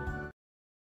genre.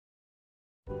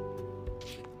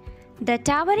 The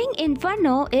Towering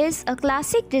Inferno is a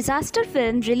classic disaster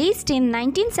film released in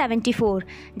 1974,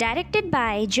 directed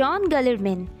by John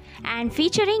Guillermin, and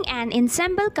featuring an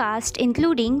ensemble cast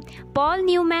including Paul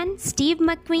Newman, Steve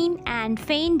McQueen, and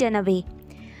Faye Dunaway.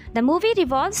 The movie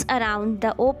revolves around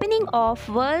the opening of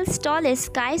world's tallest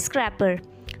skyscraper,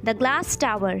 the Glass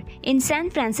Tower, in San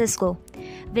Francisco,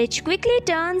 which quickly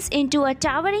turns into a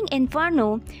towering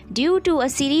inferno due to a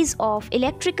series of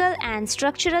electrical and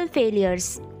structural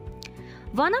failures.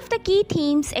 One of the key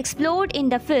themes explored in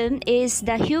the film is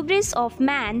the hubris of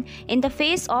man in the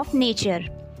face of nature.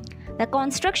 The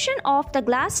construction of the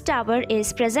glass tower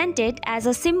is presented as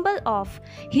a symbol of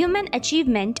human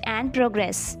achievement and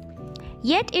progress.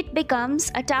 Yet it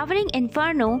becomes a towering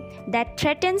inferno that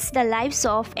threatens the lives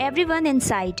of everyone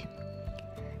inside.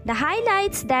 The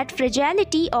highlights that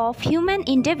fragility of human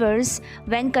endeavors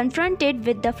when confronted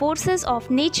with the forces of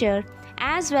nature,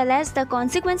 as well as the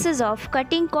consequences of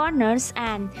cutting corners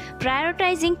and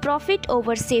prioritizing profit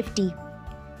over safety.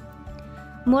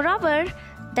 Moreover,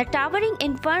 The Towering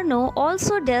Inferno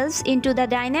also delves into the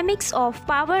dynamics of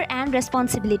power and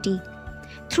responsibility.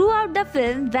 Throughout the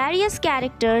film, various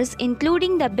characters,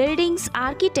 including the building's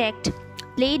architect,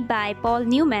 played by Paul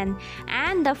Newman,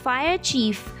 and the fire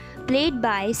chief, played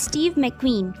by Steve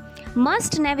McQueen,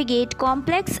 must navigate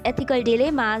complex ethical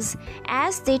dilemmas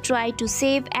as they try to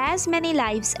save as many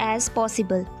lives as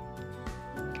possible.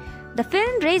 The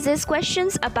film raises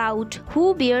questions about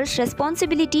who bears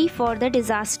responsibility for the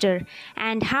disaster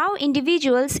and how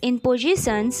individuals in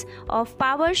positions of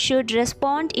power should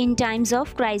respond in times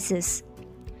of crisis.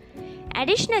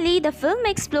 Additionally, the film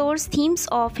explores themes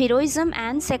of heroism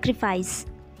and sacrifice.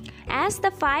 As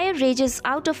the fire rages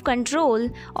out of control,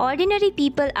 ordinary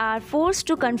people are forced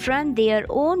to confront their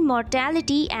own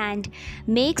mortality and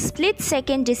make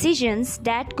split-second decisions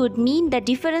that could mean the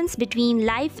difference between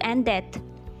life and death.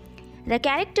 The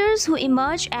characters who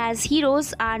emerge as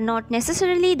heroes are not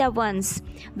necessarily the ones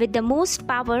with the most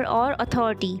power or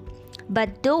authority,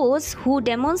 but those who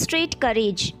demonstrate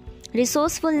courage,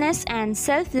 resourcefulness, and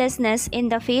selflessness in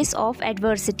the face of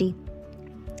adversity.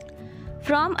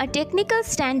 From a technical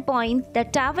standpoint, The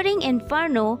Towering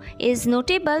Inferno is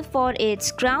notable for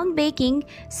its groundbreaking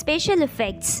special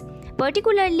effects,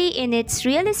 particularly in its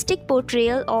realistic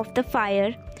portrayal of the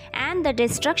fire and the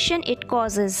destruction it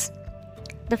causes.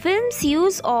 The film's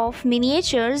use of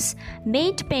miniatures,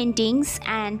 matte paintings,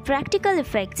 and practical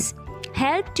effects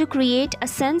helped to create a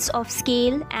sense of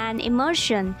scale and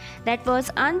immersion that was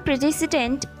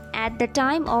unprecedented at the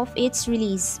time of its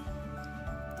release.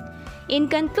 In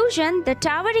conclusion, The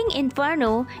Towering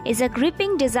Inferno is a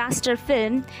gripping disaster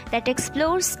film that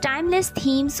explores timeless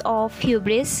themes of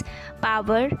hubris,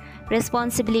 power,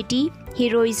 responsibility,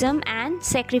 heroism, and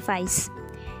sacrifice.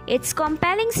 Its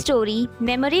compelling story,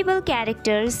 memorable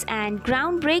characters, and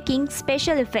groundbreaking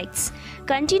special effects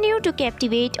continue to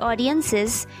captivate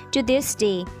audiences to this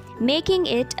day, making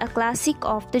it a classic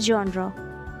of the genre.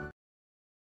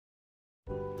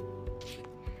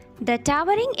 The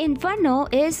Towering Inferno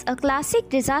is a classic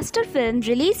disaster film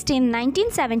released in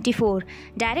 1974,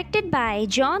 directed by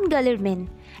John Guillermin,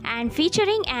 and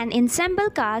featuring an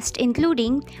ensemble cast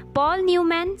including Paul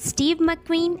Newman, Steve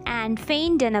McQueen, and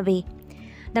Faye Dunaway.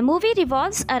 The movie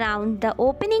revolves around the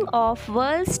opening of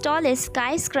world's tallest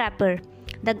skyscraper,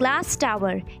 the Glass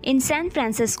Tower, in San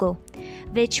Francisco,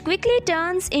 which quickly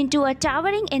turns into a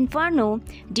towering inferno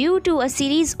due to a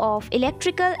series of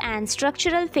electrical and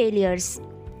structural failures.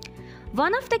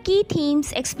 One of the key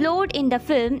themes explored in the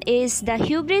film is the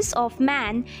hubris of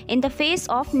man in the face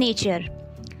of nature.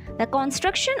 The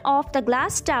construction of the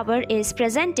glass tower is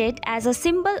presented as a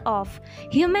symbol of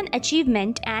human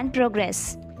achievement and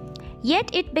progress.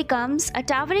 Yet it becomes a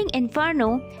towering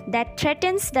inferno that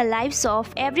threatens the lives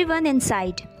of everyone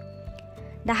inside.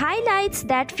 The highlights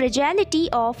that fragility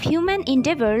of human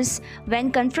endeavors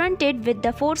when confronted with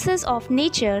the forces of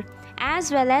nature,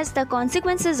 as well as the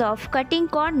consequences of cutting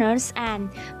corners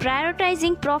and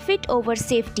prioritizing profit over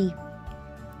safety.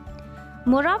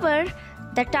 Moreover,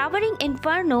 The Towering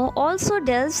Inferno also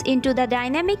delves into the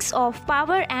dynamics of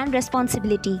power and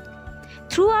responsibility.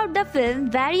 Throughout the film,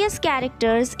 various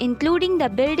characters, including the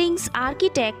building's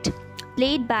architect,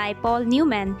 played by Paul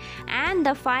Newman, and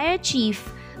the fire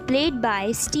chief, played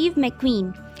by Steve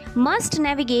McQueen, must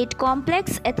navigate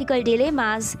complex ethical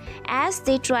dilemmas as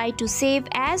they try to save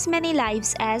as many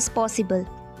lives as possible.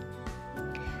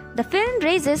 The film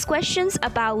raises questions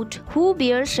about who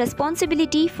bears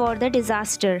responsibility for the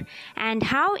disaster and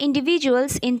how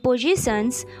individuals in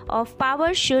positions of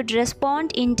power should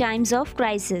respond in times of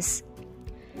crisis.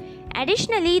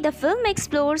 Additionally, the film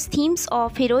explores themes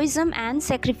of heroism and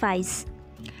sacrifice.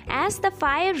 As the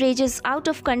fire rages out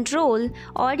of control,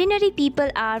 ordinary people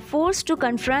are forced to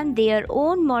confront their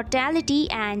own mortality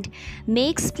and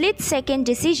make split-second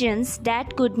decisions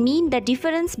that could mean the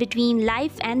difference between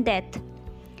life and death.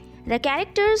 The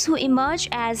characters who emerge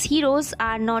as heroes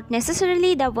are not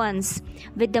necessarily the ones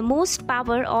with the most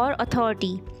power or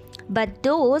authority, but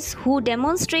those who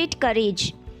demonstrate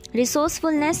courage,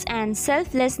 resourcefulness, and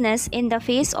selflessness in the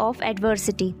face of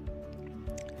adversity.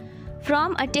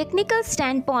 From a technical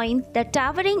standpoint, the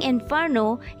Towering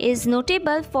Inferno is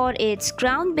notable for its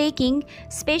groundbreaking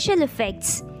special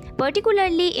effects,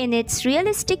 particularly in its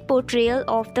realistic portrayal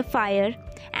of the fire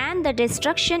and the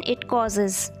destruction it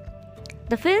causes.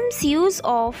 The film's use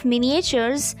of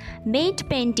miniatures, matte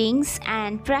paintings,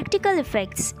 and practical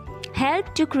effects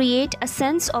helped to create a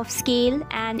sense of scale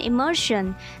and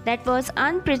immersion that was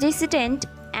unprecedented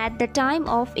at the time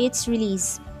of its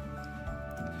release.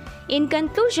 In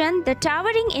conclusion, The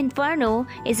Towering Inferno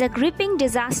is a gripping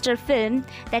disaster film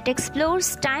that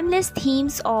explores timeless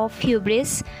themes of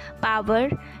hubris, power,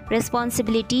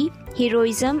 responsibility,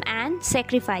 heroism, and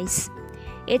sacrifice.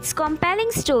 Its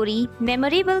compelling story,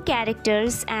 memorable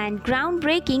characters, and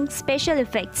groundbreaking special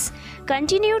effects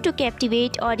continue to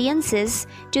captivate audiences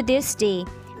to this day,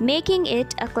 making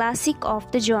it a classic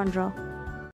of the genre.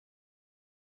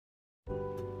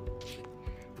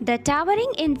 The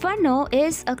Towering Inferno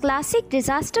is a classic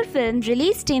disaster film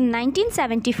released in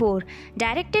 1974,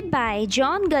 directed by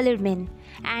John Guillermin,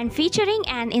 and featuring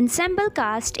an ensemble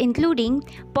cast including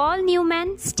Paul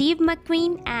Newman, Steve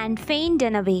McQueen, and Faye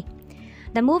Dunaway.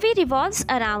 The movie revolves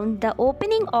around the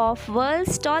opening of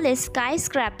world's tallest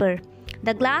skyscraper,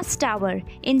 the Glass Tower,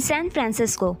 in San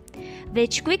Francisco,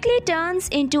 which quickly turns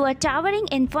into a towering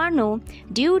inferno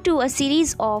due to a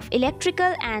series of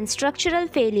electrical and structural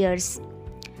failures.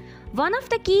 One of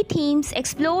the key themes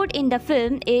explored in the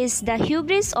film is the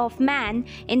hubris of man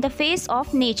in the face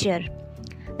of nature.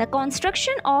 The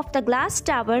construction of the Glass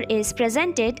Tower is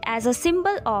presented as a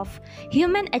symbol of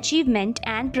human achievement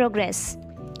and progress.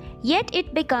 Yet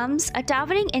it becomes a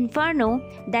towering inferno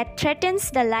that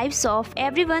threatens the lives of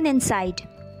everyone inside.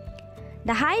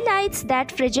 The highlights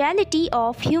that fragility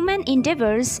of human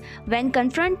endeavors when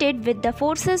confronted with the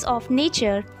forces of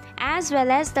nature, as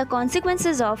well as the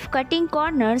consequences of cutting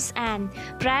corners and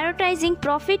prioritizing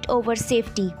profit over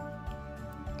safety.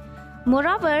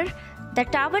 Moreover, the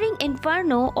Towering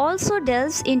Inferno also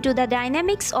delves into the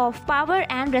dynamics of power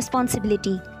and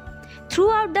responsibility.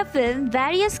 Throughout the film,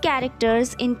 various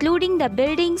characters, including the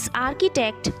building's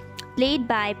architect, played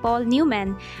by Paul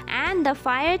Newman, and the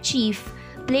fire chief,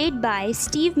 played by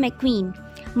Steve McQueen,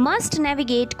 must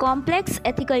navigate complex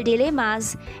ethical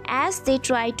dilemmas as they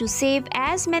try to save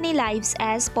as many lives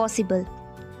as possible.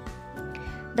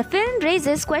 The film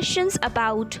raises questions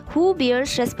about who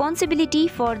bears responsibility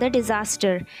for the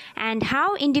disaster and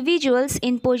how individuals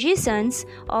in positions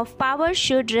of power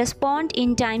should respond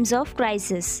in times of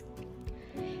crisis.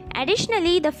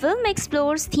 Additionally, the film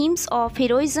explores themes of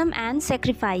heroism and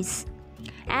sacrifice.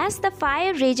 As the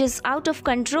fire rages out of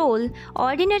control,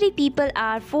 ordinary people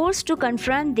are forced to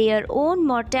confront their own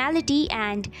mortality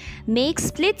and make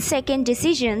split-second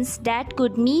decisions that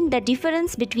could mean the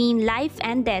difference between life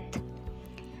and death.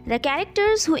 The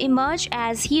characters who emerge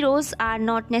as heroes are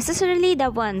not necessarily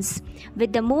the ones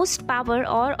with the most power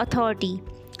or authority,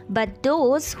 but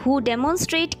those who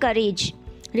demonstrate courage,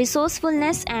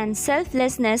 resourcefulness, and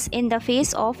selflessness in the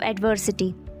face of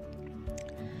adversity.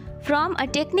 From a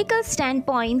technical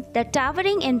standpoint, the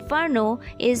Towering Inferno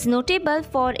is notable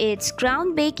for its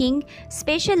groundbreaking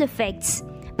special effects,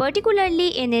 particularly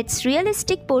in its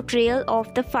realistic portrayal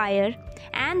of the fire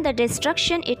and the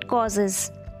destruction it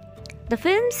causes. The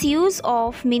film's use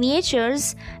of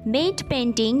miniatures, matte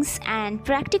paintings, and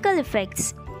practical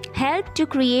effects helped to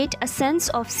create a sense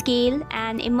of scale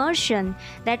and immersion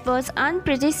that was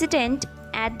unprecedented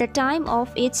at the time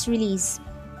of its release.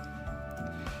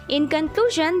 In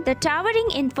conclusion, The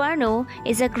Towering Inferno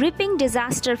is a gripping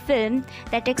disaster film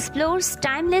that explores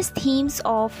timeless themes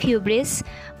of hubris,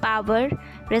 power,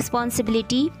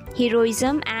 responsibility,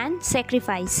 heroism, and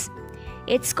sacrifice.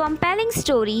 Its compelling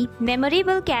story,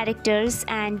 memorable characters,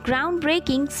 and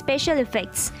groundbreaking special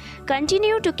effects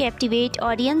continue to captivate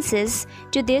audiences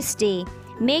to this day,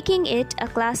 making it a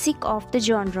classic of the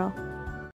genre.